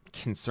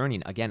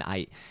concerning. Again,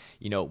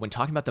 when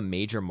talking about the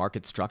major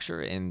market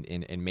structure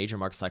and major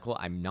market cycle,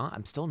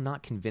 I'm still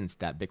not convinced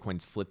that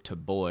Bitcoin's flipped to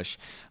bullish.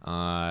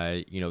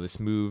 This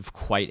move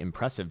quite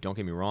impressive, don't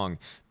get me wrong,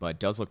 but it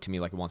does look to me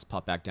like it wants to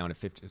pop back down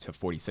to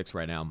 46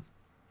 right now.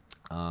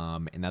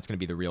 And that's going to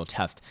be the real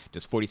test.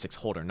 Does 46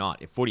 hold or not?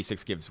 If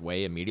 46 gives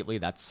way immediately,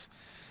 that's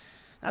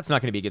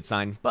not going to be a good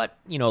sign, but,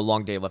 a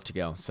long day left to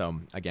go. So,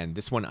 again,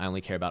 this one I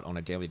only care about on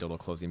a daily total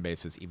closing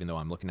basis, even though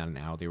I'm looking at an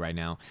hourly right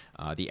now.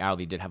 The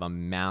hourly did have a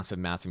massive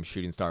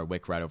shooting star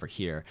wick right over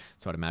here,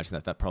 so I'd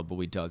imagine that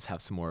probably does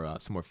have some more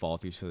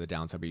follow-throughs to the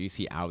downside. But you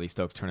see hourly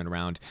Stokes turning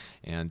around,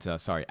 and,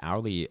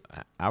 hourly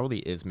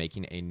is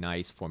making a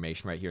nice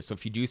formation right here. So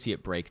if you do see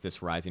it break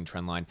this rising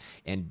trend line,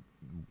 and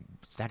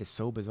that is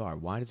so bizarre.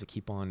 Why does it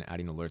keep on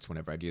adding alerts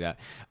whenever I do that?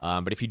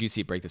 But if you do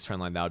see it break this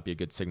trend line, that would be a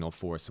good signal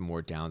for some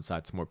more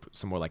downside, some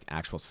more like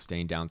actual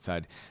sustained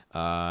downside.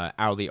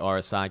 Hourly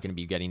RSI going to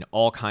be getting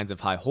all kinds of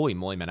high. Holy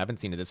moly, man! I haven't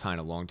seen it this high in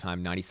a long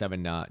time.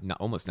 97,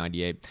 almost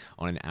 98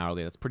 on an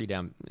hourly. That's pretty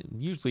damn.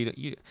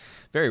 Usually,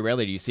 very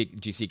rarely do you see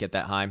it get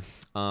that high.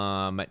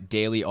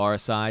 Daily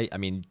RSI. I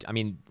mean,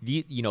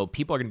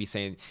 people are going to be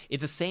saying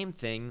it's the same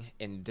thing,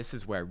 and this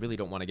is where I really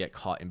don't want to get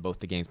caught in both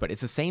the games. But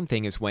it's the same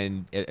thing as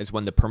when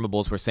the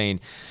permables were saying,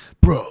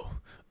 bro,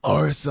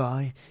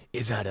 RSI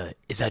is at an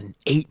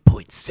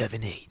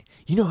 8.78.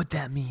 You know what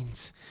that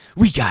means?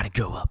 We gotta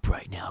go up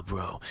right now,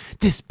 bro.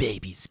 This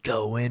baby's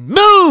going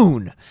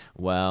moon.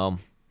 Well,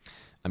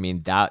 I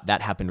mean,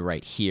 that happened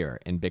right here,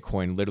 and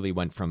Bitcoin literally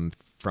went from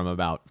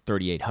about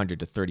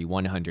 3,800 to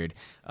 3,100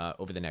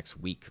 over the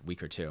next week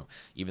or two,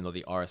 even though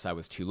the RSI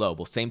was too low.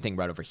 Well, same thing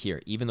right over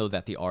here. Even though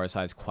that the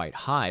RSI is quite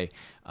high,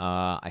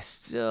 I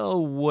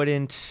still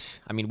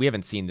wouldn't. I mean, we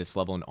haven't seen this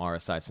level in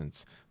RSI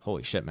since,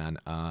 holy shit, man.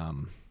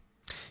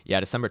 Yeah,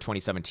 December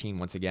 2017.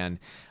 Once again,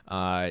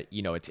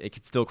 it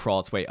could still crawl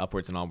its way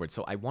upwards and onwards.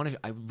 So I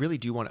really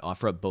do want to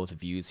offer up both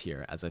views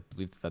here, as I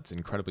believe that's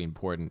incredibly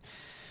important.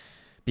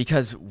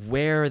 Because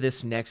where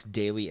this next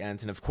daily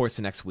ends, and of course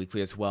the next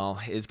weekly as well,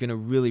 is going to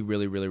really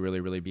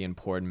be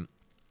important.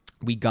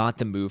 We got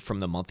the move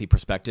from the monthly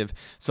perspective.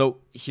 So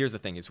here's the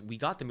thing is we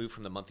got the move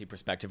from the monthly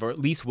perspective, or at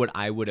least what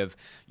I would have,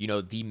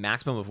 the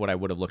maximum of what I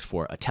would have looked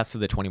for, a test of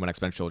the 21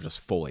 exponential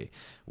just fully,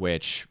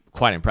 which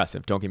quite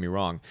impressive, don't get me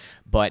wrong.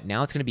 But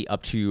now it's going to be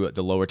up to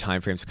the lower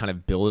time frames to kind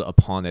of build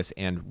upon this.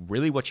 And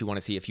really what you want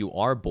to see, if you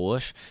are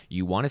bullish,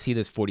 you want to see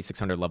this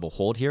 4,600 level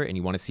hold here, and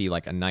you want to see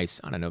like a nice,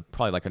 I don't know,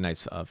 probably like a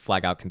nice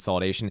flag out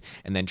consolidation,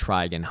 and then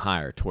try again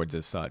higher towards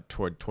this,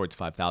 towards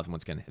 5,000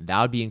 once again.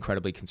 That would be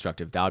incredibly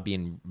constructive. That would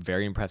be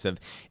very impressive.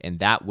 And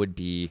that would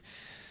be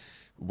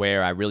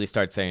where I really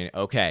start saying,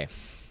 okay,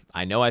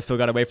 I know I still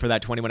got to wait for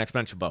that 21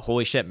 exponential, but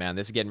holy shit, man,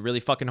 this is getting really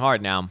fucking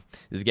hard now.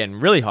 This is getting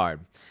really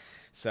hard.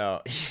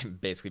 So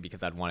basically,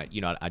 because I'd want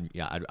to,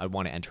 I'd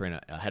want to enter in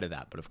ahead of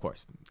that. But of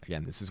course,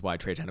 again, this is why I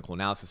trade technical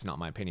analysis, not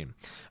my opinion.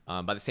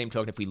 By the same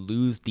token, if we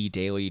lose the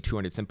daily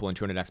 200 simple and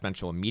 200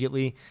 exponential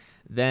immediately,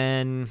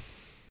 then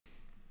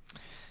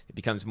it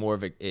becomes more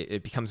of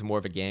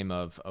a game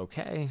of,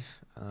 okay,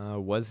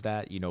 was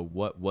that,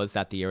 what was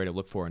that the area to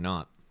look for or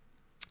not?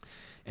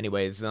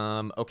 Anyways,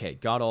 okay,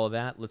 got all of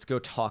that. Let's go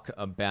talk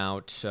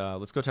about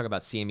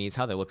CMEs,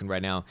 how they're looking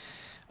right now.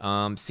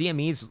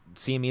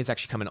 CME is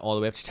actually coming all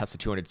the way up to test the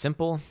 200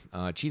 simple.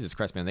 Jesus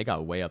Christ, man, they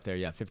got way up there.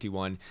 Yeah,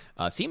 51.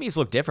 CMEs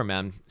look different,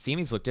 man.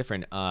 CMEs look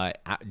different.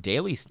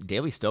 Daily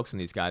Stokes and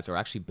these guys are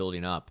actually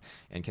building up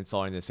and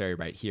consolidating this area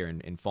right here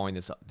and following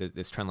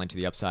this trend line to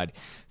the upside.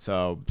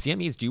 So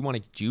CMEs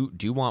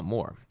do want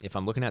more. If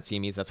I'm looking at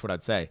CMEs, that's what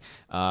I'd say.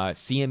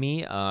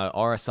 CME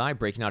RSI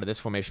breaking out of this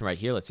formation right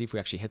here. Let's see if we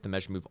actually hit the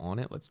measure move on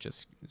it. Let's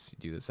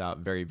do this out.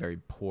 Very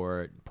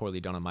poorly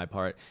done on my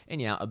part. And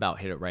yeah, about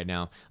hit it right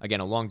now. Again,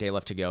 a long day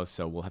left to go,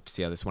 so we'll have to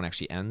see how this one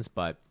actually ends.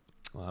 But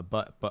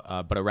But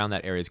around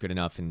that area is good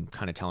enough, and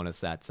kind of telling us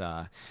that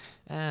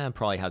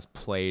probably has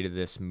played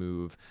this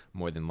move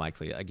more than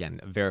likely. Again,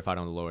 verified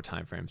on the lower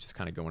time frames, just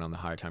kind of going on the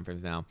higher time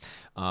frames now.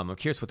 I'm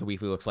curious what the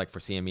weekly looks like for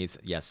CMEs.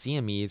 Yes,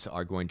 CMEs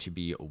are going to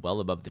be well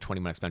above the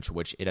 21 exponential,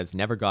 which it has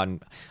never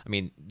gotten. I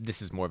mean, this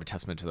is more of a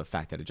testament to the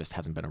fact that it just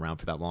hasn't been around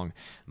for that long.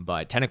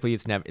 But technically,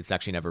 it's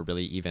actually never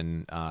really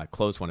even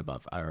closed one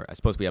above. Or I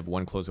suppose we have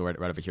one close right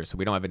over here, so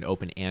we don't have an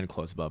open and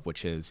close above,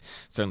 which is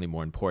certainly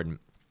more important.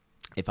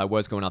 If I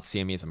was going out the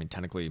CMEs, I mean,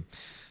 technically,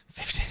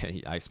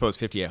 50, I suppose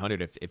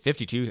 5,800. If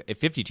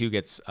 52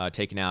 gets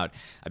taken out,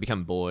 I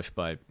become bullish.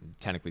 But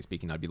technically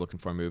speaking, I'd be looking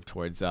for a move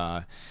towards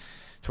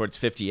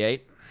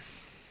 58.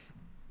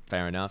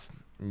 Fair enough.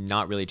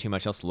 Not really too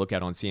much else to look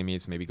at on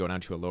CMEs. Maybe go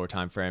down to a lower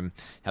time frame.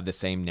 Have the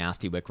same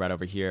nasty wick right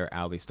over here.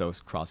 Hourly Stokes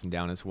crossing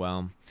down as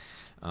well.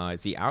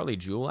 Is the hourly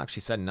Jewel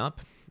actually setting up?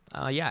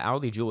 Yeah,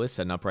 hourly Jewel is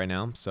setting up right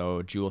now.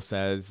 So Jewel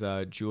says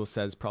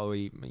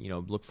probably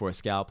look for a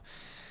scalp.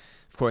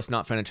 Of course,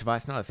 not financial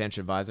advice. Not a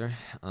financial advisor.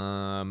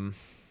 Yeah,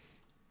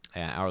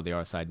 hourly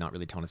R side not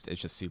really telling us it's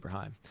just super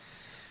high.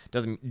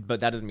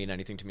 But that doesn't mean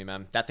anything to me,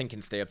 man. That thing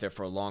can stay up there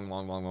for a long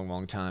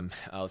time.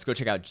 Let's go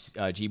check out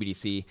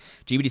GBDC.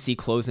 GBDC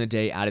closing the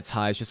day at its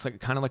highs, just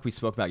kind of like we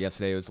spoke about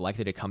yesterday. It was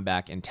likely to come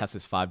back and test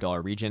this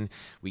 $5 region.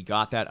 We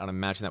got that. I'd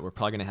imagine that we're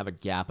probably going to have a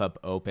gap up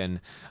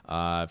open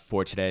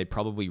for today.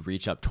 Probably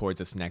reach up towards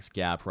this next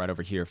gap right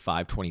over here,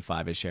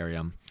 525-ish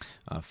area,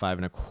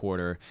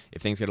 5.25.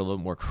 If things get a little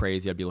more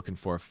crazy, I'd be looking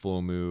for a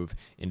full move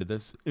into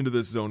this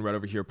zone right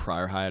over here.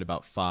 Prior high at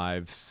about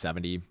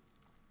 570.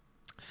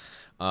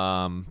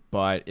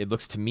 But it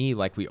looks to me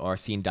like we are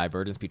seeing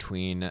divergence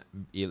between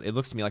spot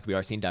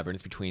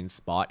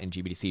and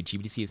GBDC.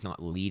 GBDC is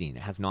not leading.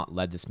 It has not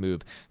led this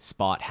move.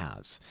 Spot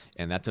has.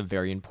 And that's a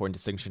very important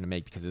distinction to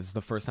make because this is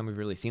the first time we've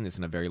really seen this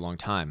in a very long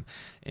time.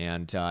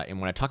 And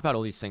when I talk about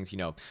all these things,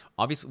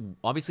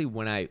 obviously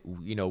when I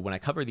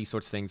cover these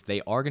sorts of things,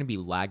 they are going to be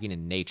lagging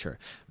in nature.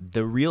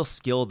 The real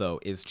skill though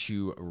is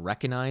to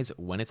recognize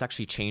when it's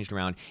actually changed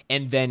around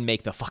and then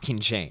make the fucking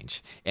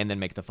change.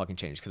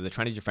 Because the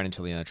trend is your friend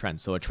until the end of the trend.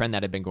 So a trend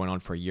that had been going on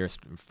for years,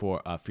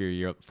 for a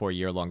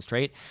year long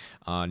straight,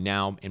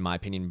 now, in my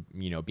opinion,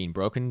 being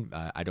broken.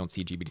 I don't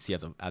see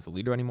GBDC as a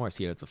leader anymore. I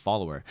see it as a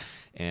follower,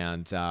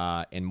 and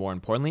more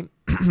importantly,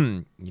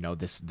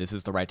 this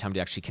is the right time to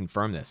actually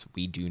confirm this.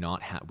 We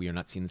are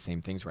not seeing the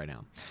same things right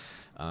now.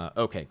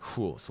 Okay,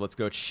 cool. So let's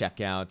go check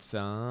out.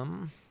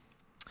 I'm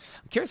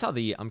curious how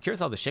the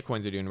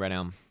shitcoins are doing right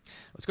now.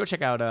 Let's go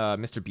check out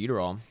Mr.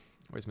 Buterol.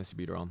 Where's Mr.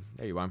 Buterol?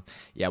 There you are.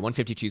 Yeah,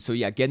 152. So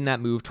yeah, getting that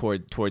move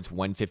towards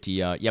 150.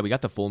 Yeah, we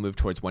got the full move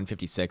towards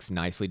 156.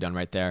 Nicely done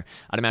right there.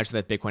 I'd imagine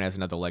that Bitcoin has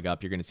another leg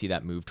up. You're going to see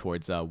that move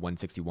towards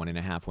 161.5,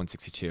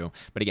 162.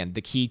 But again,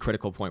 the key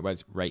critical point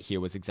was right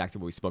here was exactly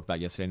what we spoke about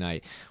yesterday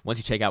night. Once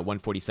you take out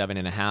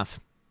 147.5,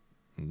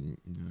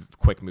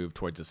 quick move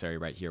towards this area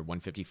right here,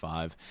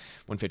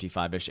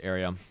 155-ish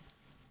area.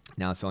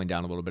 Now selling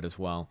down a little bit as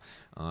well,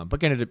 but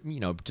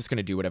just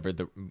gonna do whatever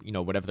the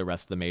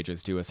rest of the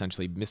majors do.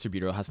 Essentially, Mr.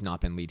 Buterol has not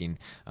been leading;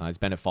 he's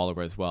been a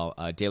follower as well.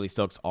 Daily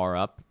Stokes are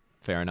up,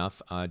 fair enough.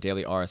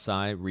 Daily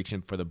RSI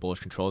reaching for the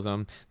bullish control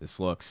zone. This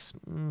looks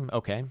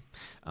okay.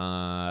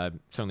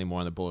 Certainly more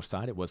on the bullish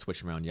side. It was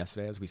switching around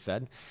yesterday, as we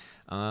said.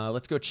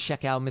 Let's go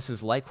check out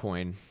Mrs.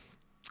 Litecoin.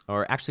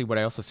 Or actually, what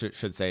I also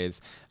should say is,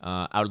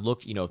 I would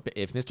look,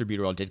 if Mr.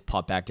 Buterol did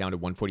pop back down to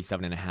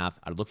 147.5,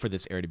 I'd look for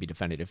this area to be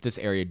defended. If this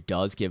area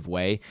does give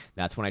way,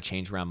 that's when I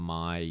change around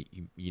my,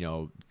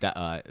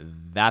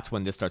 that's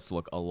when this starts to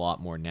look a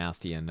lot more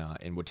nasty and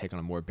would take on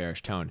a more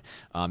bearish tone.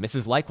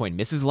 Mrs.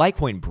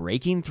 Litecoin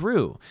breaking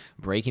through.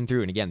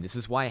 And again, this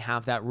is why I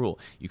have that rule.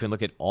 You can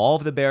look at all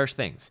of the bearish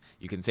things.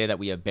 You can say that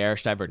we have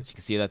bearish divergence. You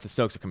can see that the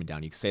Stokes are coming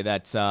down. You can say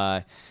that,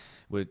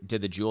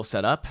 did the Jewel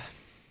set up?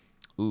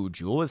 Ooh,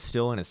 Jewel is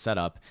still in a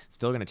setup.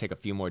 Still going to take a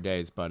few more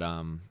days, but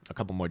a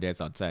couple more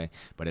days, I'd say.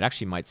 But it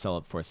actually might sell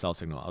up for a sell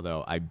signal,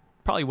 although I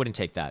probably wouldn't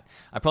take that.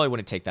 I probably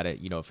wouldn't take that at,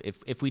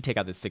 if we take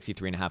out this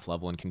 63.5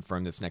 level and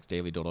confirm this next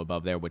daily dodo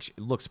above there, which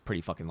looks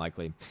pretty fucking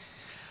likely.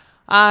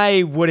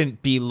 I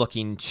wouldn't be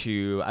looking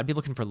to, I'd be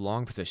looking for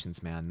long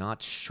positions, man,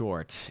 not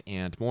short.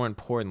 And more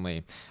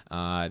importantly,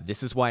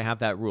 this is why I have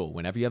that rule.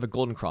 Whenever you have a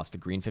golden cross, the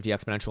green 50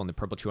 exponential and the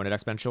purple 200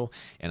 exponential,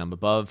 and I'm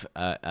above,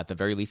 at the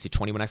very least, the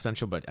 21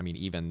 exponential, but I mean,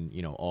 even,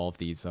 all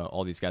these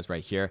guys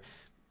right here,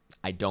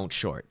 I don't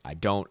short. I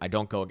don't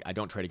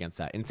trade against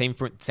that. And same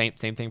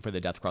thing for the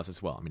death cross as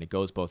well. I mean, it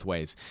goes both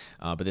ways.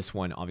 But this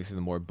one, obviously,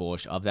 the more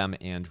bullish of them.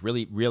 And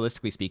really,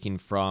 realistically speaking,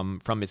 from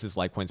Mrs.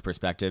 Litecoin's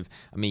perspective,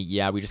 I mean,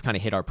 yeah, we just kind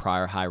of hit our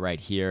prior high right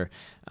here.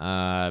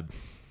 I'd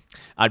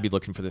be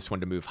looking for this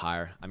one to move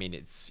higher. I mean,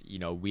 it's,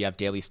 we have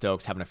daily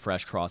Stokes having a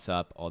fresh cross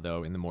up,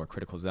 although in the more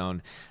critical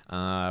zone.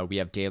 We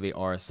have daily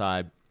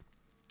RSI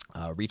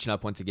Reaching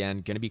up once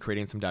again, going to be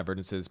creating some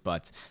divergences,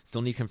 but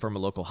still need to confirm a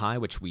local high,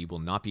 which we will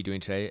not be doing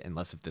today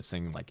unless if this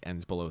thing like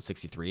ends below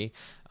 63,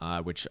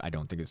 which I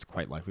don't think is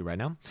quite likely right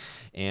now.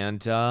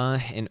 And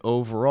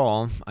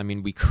overall, I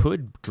mean, we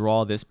could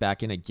draw this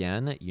back in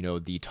again. You know,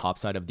 the top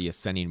side of the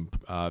ascending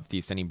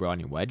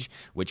broadening wedge,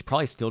 which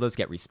probably still does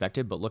get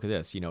respected. But look at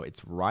this. You know,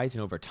 it's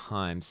rising over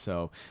time,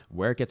 so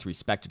where it gets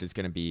respected is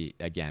going to be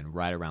again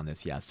right around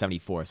this, yeah,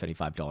 $74,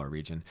 $75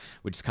 region,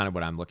 which is kind of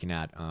what I'm looking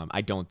at.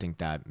 I don't think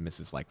that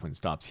Mrs. Likewind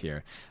stops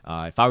here.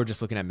 If I were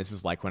just looking at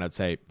Mrs. Likewind, I'd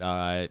say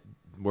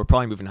we're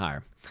probably moving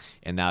higher,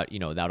 and that, you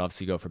know, that would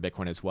obviously go for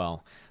Bitcoin as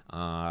well.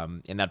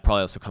 And that'd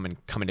probably also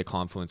come into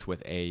confluence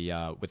with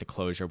a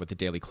closure, with the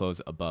daily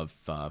close above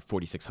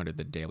 4,600,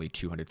 the daily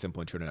 200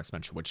 simple and 200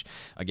 exponential. Which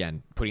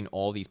again, putting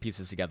all these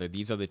pieces together,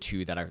 these are the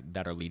two that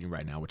are leading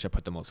right now, which I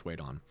put the most weight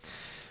on.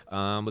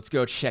 Let's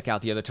go check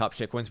out the other top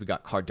shitcoins. We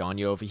got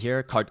Cardano over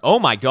here. Oh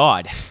my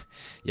God.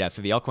 Yeah,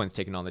 so the altcoin's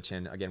taking on the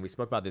chin. Again, we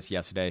spoke about this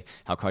yesterday,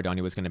 how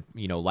Cardano was going to,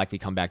 you know, likely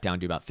come back down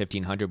to about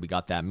 1,500. We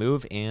got that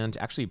move, and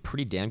actually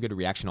pretty damn good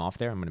reaction off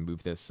there. I'm going to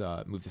move this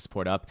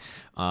support up.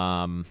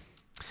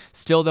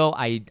 Still, though,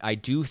 I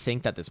do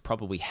think that this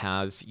probably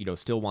has, you know,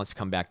 still wants to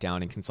come back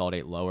down and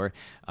consolidate lower.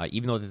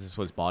 Even though this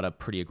was bought up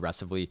pretty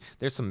aggressively,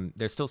 there's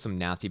still some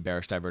nasty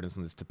bearish divergence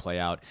in this to play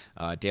out.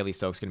 Daily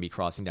Stoch's going to be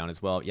crossing down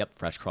as well. Yep,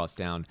 fresh cross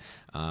down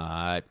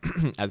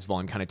as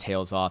volume kind of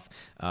tails off.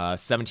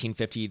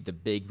 1750, the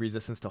big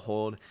resistance to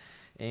hold.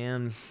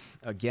 And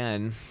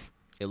again,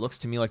 it looks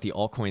to me like the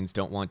altcoins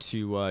don't want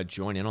to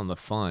join in on the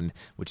fun,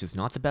 which is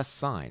not the best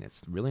sign.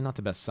 It's really not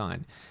the best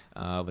sign.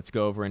 Let's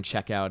go over and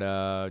check out,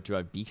 do I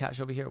have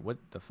Bcash over here? What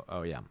the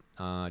oh yeah.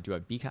 Do I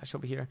have Bcash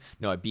over here?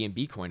 No, I have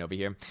BNB coin over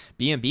here.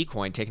 BNB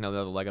coin taking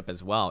another leg up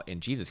as well. And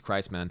Jesus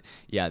Christ, man.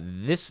 Yeah,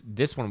 this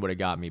one would have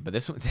got me, but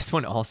this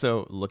one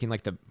also looking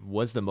like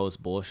was the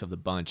most bullish of the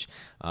bunch,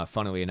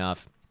 funnily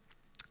enough.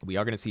 We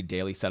are going to see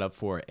daily setup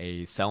for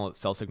a sell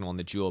signal on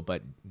the Jewel,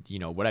 but, you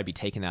know, would I be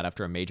taking that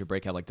after a major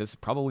breakout like this?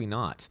 Probably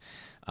not.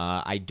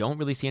 I don't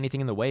really see anything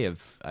in the way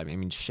of, I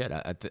mean, shit,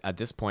 at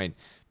this point,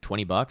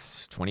 $20,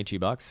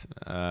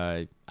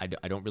 $22,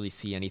 I don't really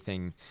see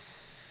anything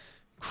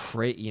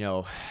you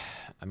know,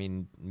 I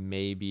mean,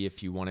 maybe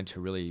if you wanted to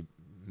really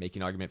make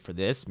an argument for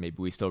this, maybe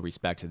we still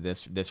respect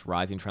this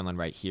rising trend line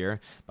right here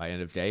by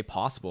end of day.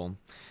 Possible,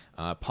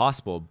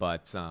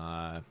 but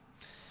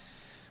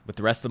with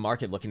the rest of the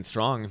market looking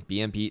strong,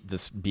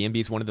 BNB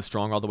is one of the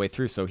strong all the way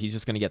through, so he's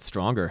just going to get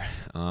stronger.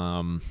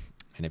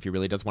 And if he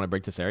really does want to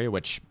break this area,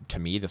 which to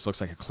me this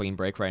looks like a clean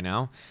break right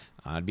now,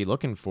 I'd be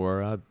looking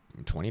for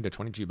 20 to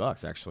 22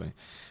 bucks. Actually,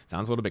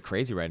 sounds a little bit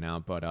crazy right now,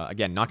 but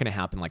again, not going to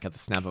happen like at the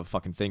snap of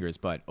fucking fingers,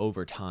 but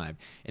over time.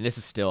 And this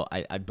is still,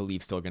 I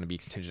believe, still going to be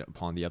contingent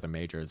upon the other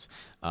majors.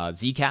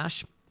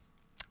 Zcash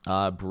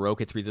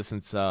broke its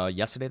resistance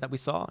yesterday that we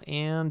saw,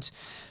 and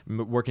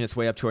working its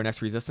way up to our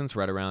next resistance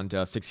right around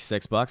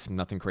 66 bucks.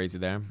 Nothing crazy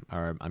there,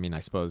 or I mean,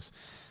 I suppose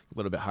a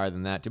little bit higher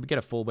than that. Did we get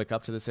a full wick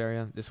up to this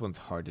area? This one's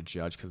hard to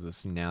judge because of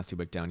this nasty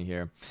wick down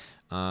here.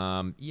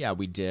 Yeah,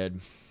 we did.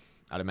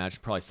 I'd imagine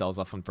probably sells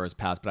off on first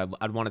pass, but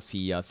I'd want to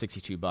see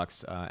 62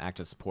 bucks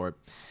act as support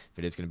if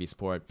it is going to be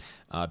support.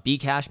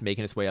 Bcash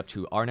making its way up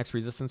to our next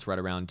resistance right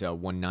around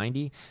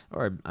 190,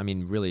 or I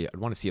mean, really, I'd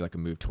want to see like a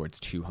move towards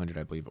 200,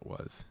 I believe it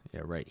was.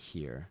 Yeah, right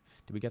here.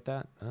 Did we get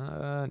that?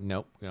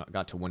 Nope.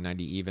 Got to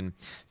 190 even.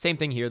 Same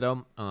thing here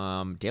though.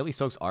 Daily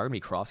Stochs are going to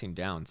be crossing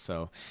down,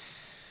 so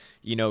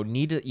you know,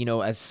 need to, you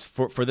know, as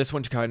for this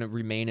one to kind of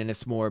remain in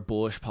its more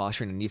bullish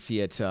posture, and need to see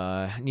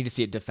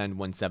it defend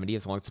 170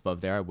 as long as it's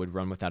above there. I would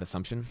run with that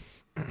assumption.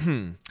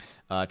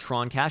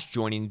 Tron Cash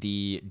joining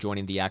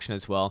the action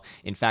as well.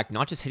 In fact,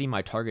 not just hitting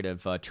my target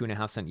of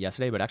 2.5 cents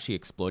yesterday, but actually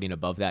exploding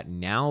above that.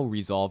 Now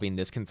resolving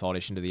this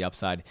consolidation to the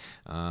upside.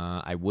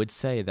 I would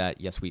say that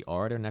yes, we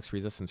are at our next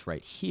resistance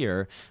right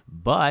here,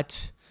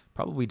 but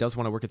probably does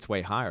want to work its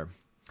way higher.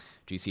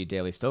 Do you see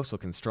daily Stochs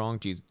looking strong?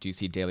 Do you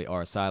see daily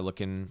RSI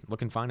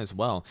looking fine as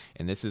well?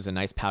 And this is a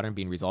nice pattern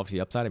being resolved to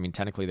the upside. I mean,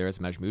 technically there is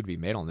a measured move to be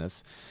made on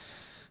this.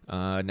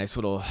 Nice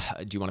little,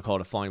 do you want to call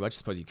it a falling wedge? I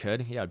suppose you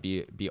could. Yeah,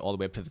 it'd be all the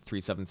way up to the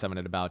 377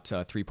 at about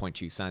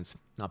 3.2 cents.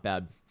 Not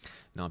bad.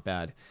 Not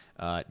bad.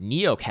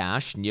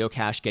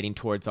 Neocash getting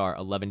towards our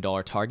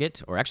 $11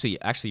 target, or actually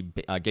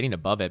getting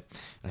above it.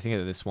 I think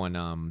that this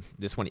one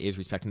is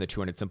respecting the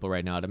 200 simple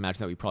right now. I'd imagine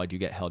that we probably do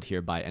get held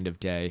here by end of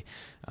day.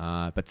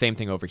 But same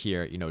thing over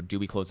here. You know, do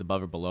we close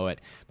above or below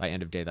it by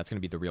end of day? That's going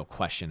to be the real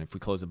question. If we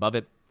close above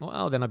it,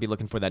 well, then I'll be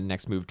looking for that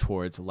next move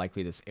towards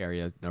likely this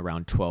area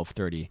around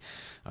 1230.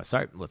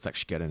 Sorry, let's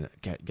actually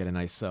get a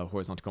nice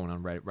horizontal going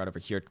on right over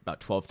here,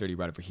 about 1230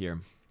 right over here.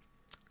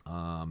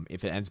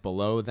 If it ends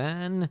below,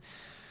 then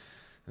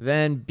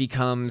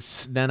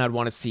I'd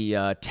want to see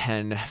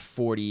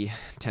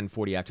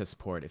 1040 active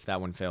support. If that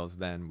one fails,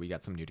 then we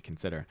got something new to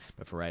consider.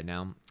 But for right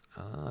now,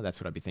 That's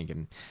what I'd be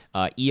thinking.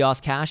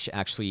 EOS cash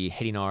actually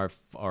hitting our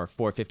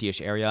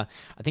 450-ish area.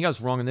 I think I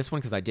was wrong on this one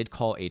because I did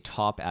call a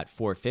top at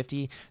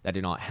 450. That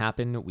did not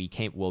happen. We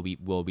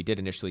did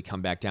initially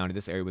come back down.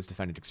 This area was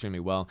defended extremely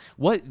well.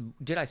 What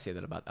did I say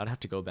that about? I'd have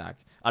to go back.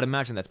 I'd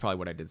imagine that's probably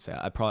what I did say.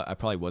 I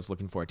probably was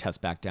looking for a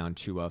test back down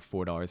to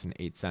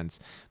 $4.08,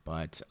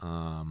 but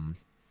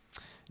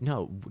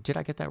no, did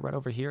I get that right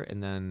over here?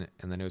 And then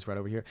it was right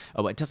over here.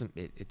 Oh, it doesn't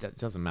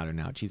matter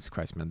now. Jesus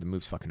Christ, man, the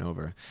move's fucking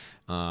over.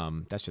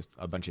 That's just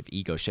a bunch of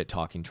ego shit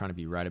talking, trying to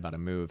be right about a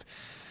move.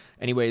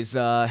 Anyways,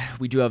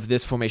 we do have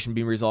this formation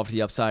being resolved to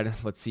the upside.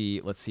 Let's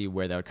see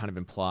where that would kind of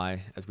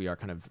imply, as we are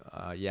kind of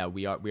yeah,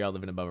 we are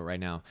living above it right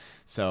now.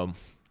 So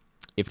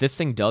if this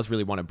thing does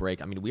really want to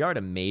break, I mean, we are at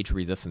a major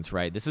resistance,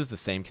 right? This is the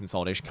same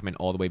consolidation coming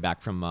all the way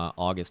back from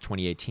August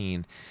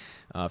 2018.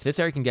 If this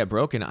area can get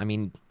broken, I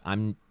mean,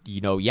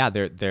 yeah,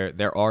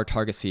 there are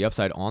targets to the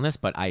upside on this,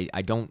 but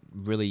I don't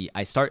really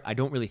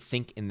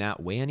think in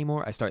that way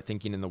anymore. I start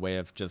thinking in the way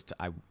of just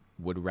I'd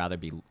much rather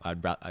be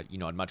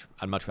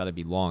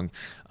long.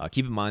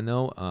 Keep in mind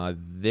though,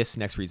 this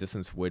next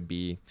resistance would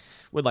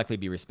likely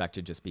be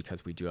respected just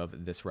because we do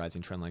have this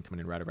rising trend line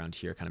coming in right around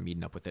here, kind of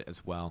meeting up with it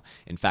as well.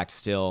 In fact,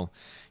 still,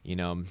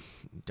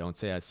 don't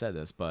say I said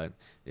this, but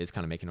it is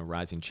kind of making a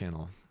rising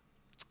channel.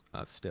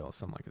 Still,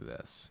 something like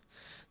this.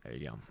 There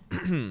you go.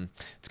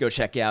 Let's go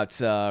check out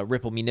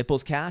Ripple Me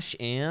Nipples Cash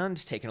and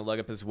taking a leg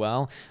up as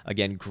well.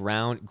 Again,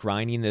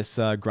 grinding this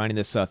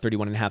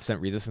 31.5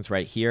 cent resistance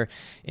right here.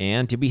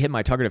 And did we hit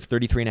my target of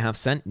 33.5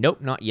 cent? Nope,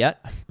 not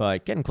yet,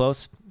 but getting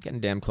close, getting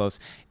damn close.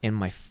 And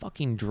my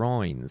fucking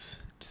drawings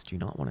just do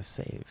not want to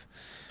save.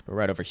 But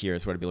right over here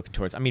is what I'd be looking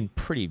towards. I mean,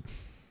 pretty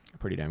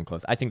damn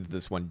close. I think that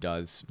this one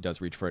does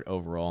reach for it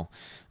overall.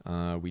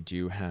 We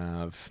do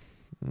have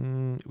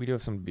something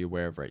to be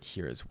aware of right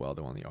here as well,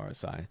 though, on the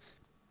RSI.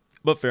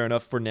 But fair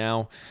enough for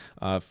now.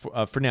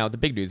 For now, the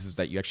big news is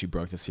that you actually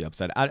broke the C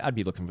upside. I'd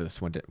be looking for this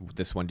one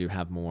to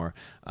have more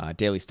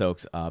daily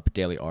Stokes up,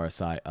 daily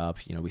RSI up.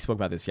 We spoke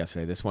about this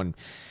yesterday. This one,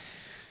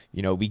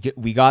 we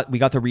got the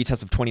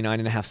retest of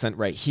 29.5 cent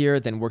right here,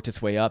 then worked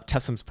its way up,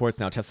 test some supports,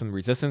 now test some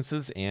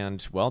resistances,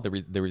 and well,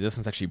 the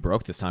resistance actually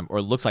broke this time, or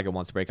it looks like it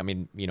wants to break. I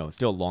mean,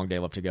 still a long day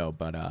left to go,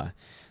 but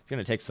it's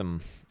gonna take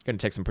some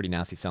pretty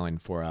nasty selling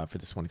for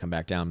this one to come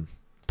back down.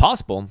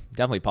 Possible,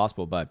 definitely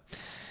possible, but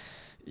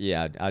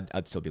yeah,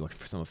 I'd still be looking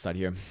for some upside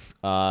here.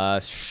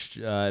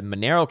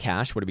 Monero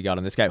Cash, what do we got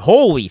on this guy?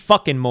 Holy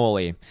fucking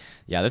moly.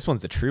 Yeah, this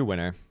one's the true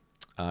winner.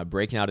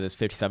 Breaking out of this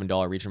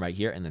 $57 region right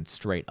here and then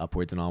straight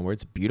upwards and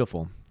onwards.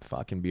 Beautiful.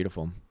 Fucking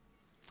beautiful.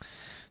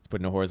 Let's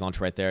put in a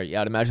horizontal right there.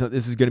 Yeah, I'd imagine that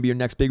this is going to be your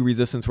next big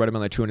resistance right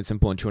around the 200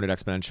 simple and 200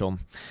 exponential.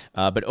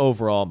 But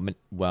overall,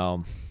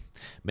 well,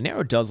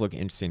 Monero does look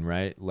interesting,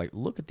 right? Like,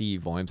 look at the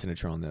volume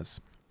signature on this.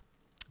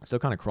 Still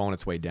kind of crawling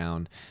its way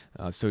down.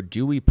 So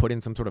do we put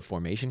in some sort of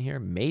formation here?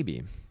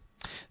 Maybe.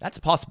 That's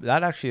a possible.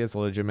 That actually is a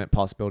legitimate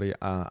possibility.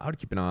 I would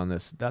keep an eye on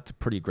this. That's a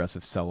pretty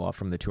aggressive sell-off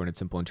from the 200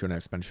 simple and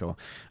 200 exponential.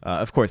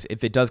 Of course,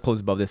 if it does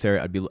close above this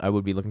area, I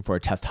would be looking for a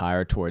test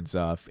higher towards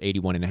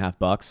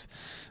 $81.50.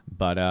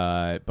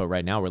 But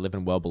right now we're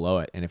living well below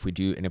it. And if we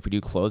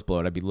do close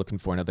below it, I'd be looking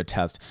for another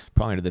test,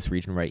 probably into this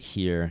region right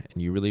here.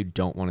 And you really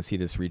don't want to see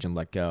this region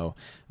let go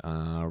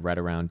right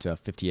around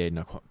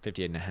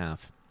 58.5.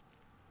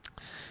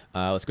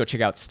 Let's go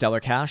check out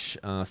Stellar Cash.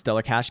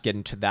 Stellar Cash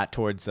getting to that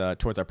towards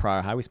our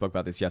prior high. We spoke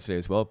about this yesterday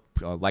as well.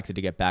 Likely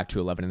to get back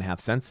to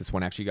 11.5 cents. This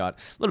one actually got a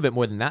little bit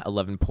more than that,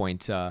 11 and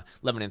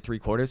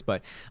 3/4.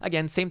 But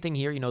again, same thing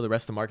here. The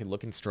rest of the market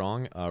looking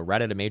strong.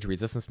 Right at a major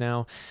resistance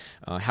now.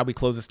 How we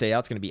close this day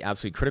out is going to be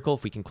absolutely critical.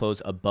 If we can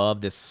close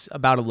above this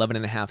about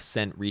 11.5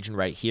 cent region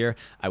right here,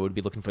 I would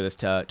be looking for this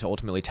to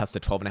ultimately test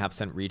the 12.5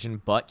 cent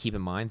region. But keep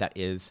in mind that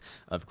is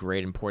of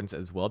great importance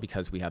as well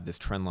because we have this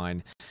trend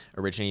line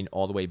originating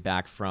all the way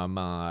back from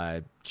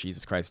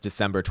Jesus Christ,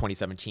 December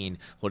 2017,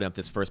 holding up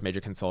this first major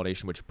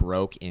consolidation, which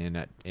broke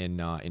in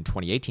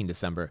 2018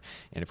 December.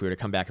 And if we were to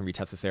come back and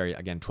retest this area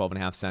again,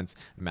 12.5 cents,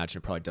 imagine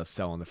it probably does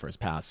sell on the first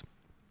pass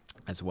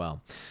as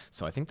well.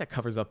 So I think that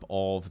covers up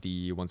all of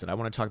the ones that I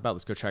want to talk about.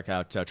 Let's go check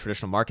out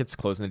traditional markets,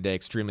 closing the day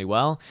extremely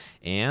well,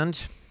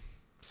 and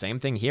same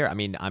thing here. I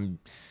mean, I'm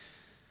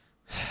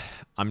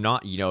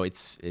not,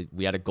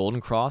 we had a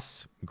golden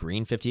cross,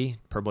 green 50,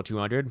 purple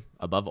 200,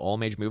 above all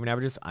major moving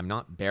averages. I'm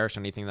not bearish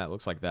on anything that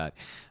looks like that.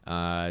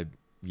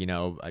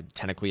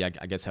 Technically, I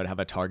guess I'd have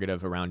a target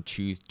of around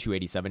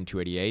 287,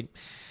 288.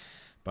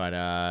 But,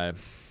 I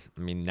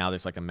mean, now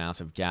there's like a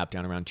massive gap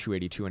down around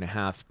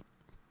 282.5.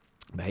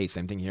 But hey,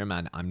 same thing here,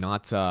 man. I'm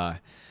not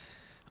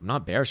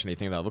bearish on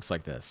anything that looks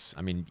like this.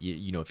 I mean,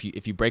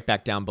 if you break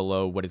back down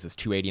below, what is this,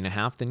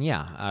 280.5, then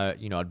yeah,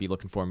 I'd be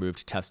looking for a move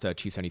to test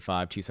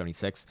 275,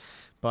 276.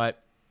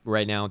 But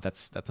right now,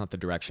 that's not the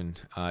direction.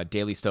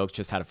 Daily Stokes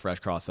just had a fresh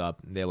cross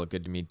up. They look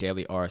good to me.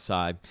 Daily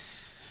RSI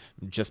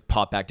just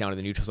popped back down to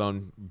the neutral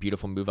zone.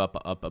 Beautiful move up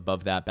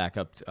above that, back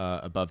up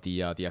above the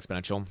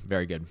exponential.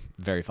 Very good.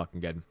 Very fucking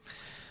good.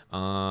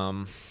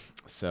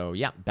 So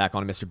yeah, back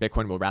on to Mr.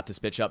 Bitcoin. We'll wrap this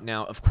bitch up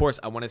now. Of course,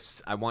 I want to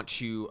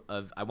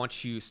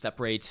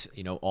separate,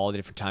 all the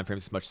different time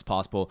frames as much as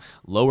possible.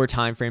 Lower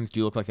time frames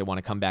do look like they want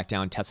to come back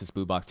down, test this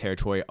blue box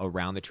territory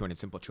around the 200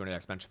 simple 200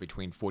 exponential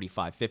between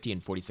 4550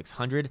 and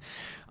 4600.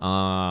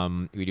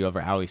 We do have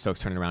our hourly stocks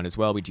turning around as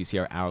well. We do see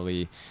our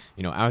hourly,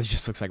 hourly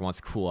just looks like it wants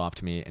to cool off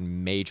to me,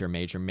 and major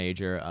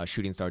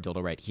shooting star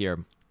dildo right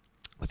here,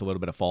 with a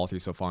little bit of fall through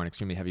so far and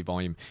extremely heavy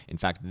volume. In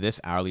fact, this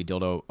hourly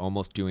dildo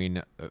almost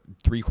doing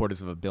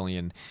 $750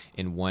 million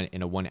in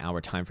a 1 hour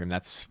time frame.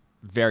 That's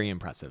very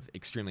impressive,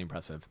 extremely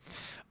impressive.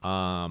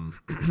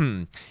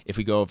 If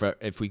we go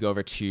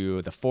over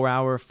to the 4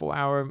 hour,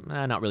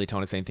 not really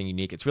telling us anything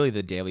unique. It's really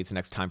the daily. It's the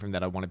next time frame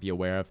that I want to be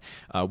aware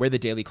of. Where the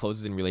daily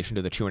closes in relation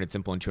to the 200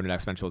 simple and 200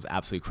 exponential is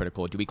absolutely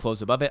critical. Do we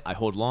close above it? I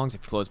hold longs.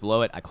 If we close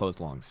below it, I close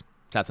longs.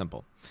 It's that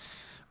simple.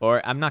 Or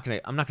I'm not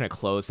gonna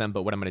close them,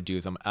 but what I'm gonna do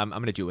is I'm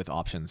gonna do it with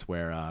options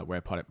where I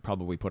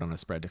probably put on a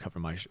spread to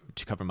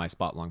cover my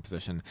spot long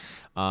position.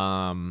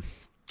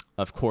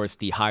 Of course,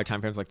 the higher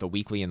time frames like the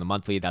weekly and the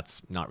monthly,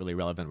 that's not really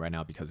relevant right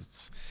now because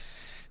it's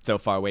so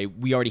far away.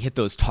 We already hit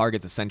those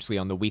targets essentially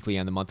on the weekly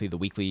and the monthly. The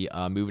weekly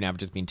moving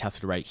average is being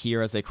tested right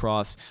here as they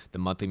cross. The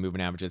monthly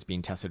moving average is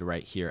being tested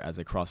right here as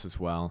they cross as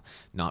well.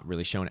 Not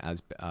really shown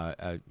as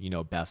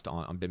best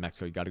on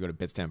BitMEX. You got to go to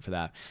Bitstamp for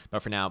that.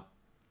 But for now,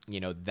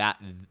 that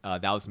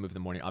was the move of the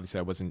morning. Obviously,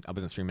 I wasn't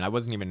streaming. I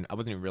wasn't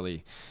even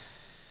really.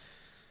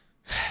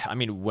 I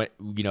mean,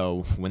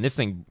 when this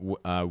thing,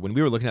 when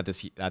we were looking at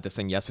this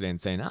thing yesterday and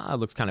saying, it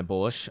looks kind of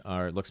bullish,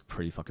 or it looks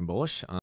pretty fucking bullish.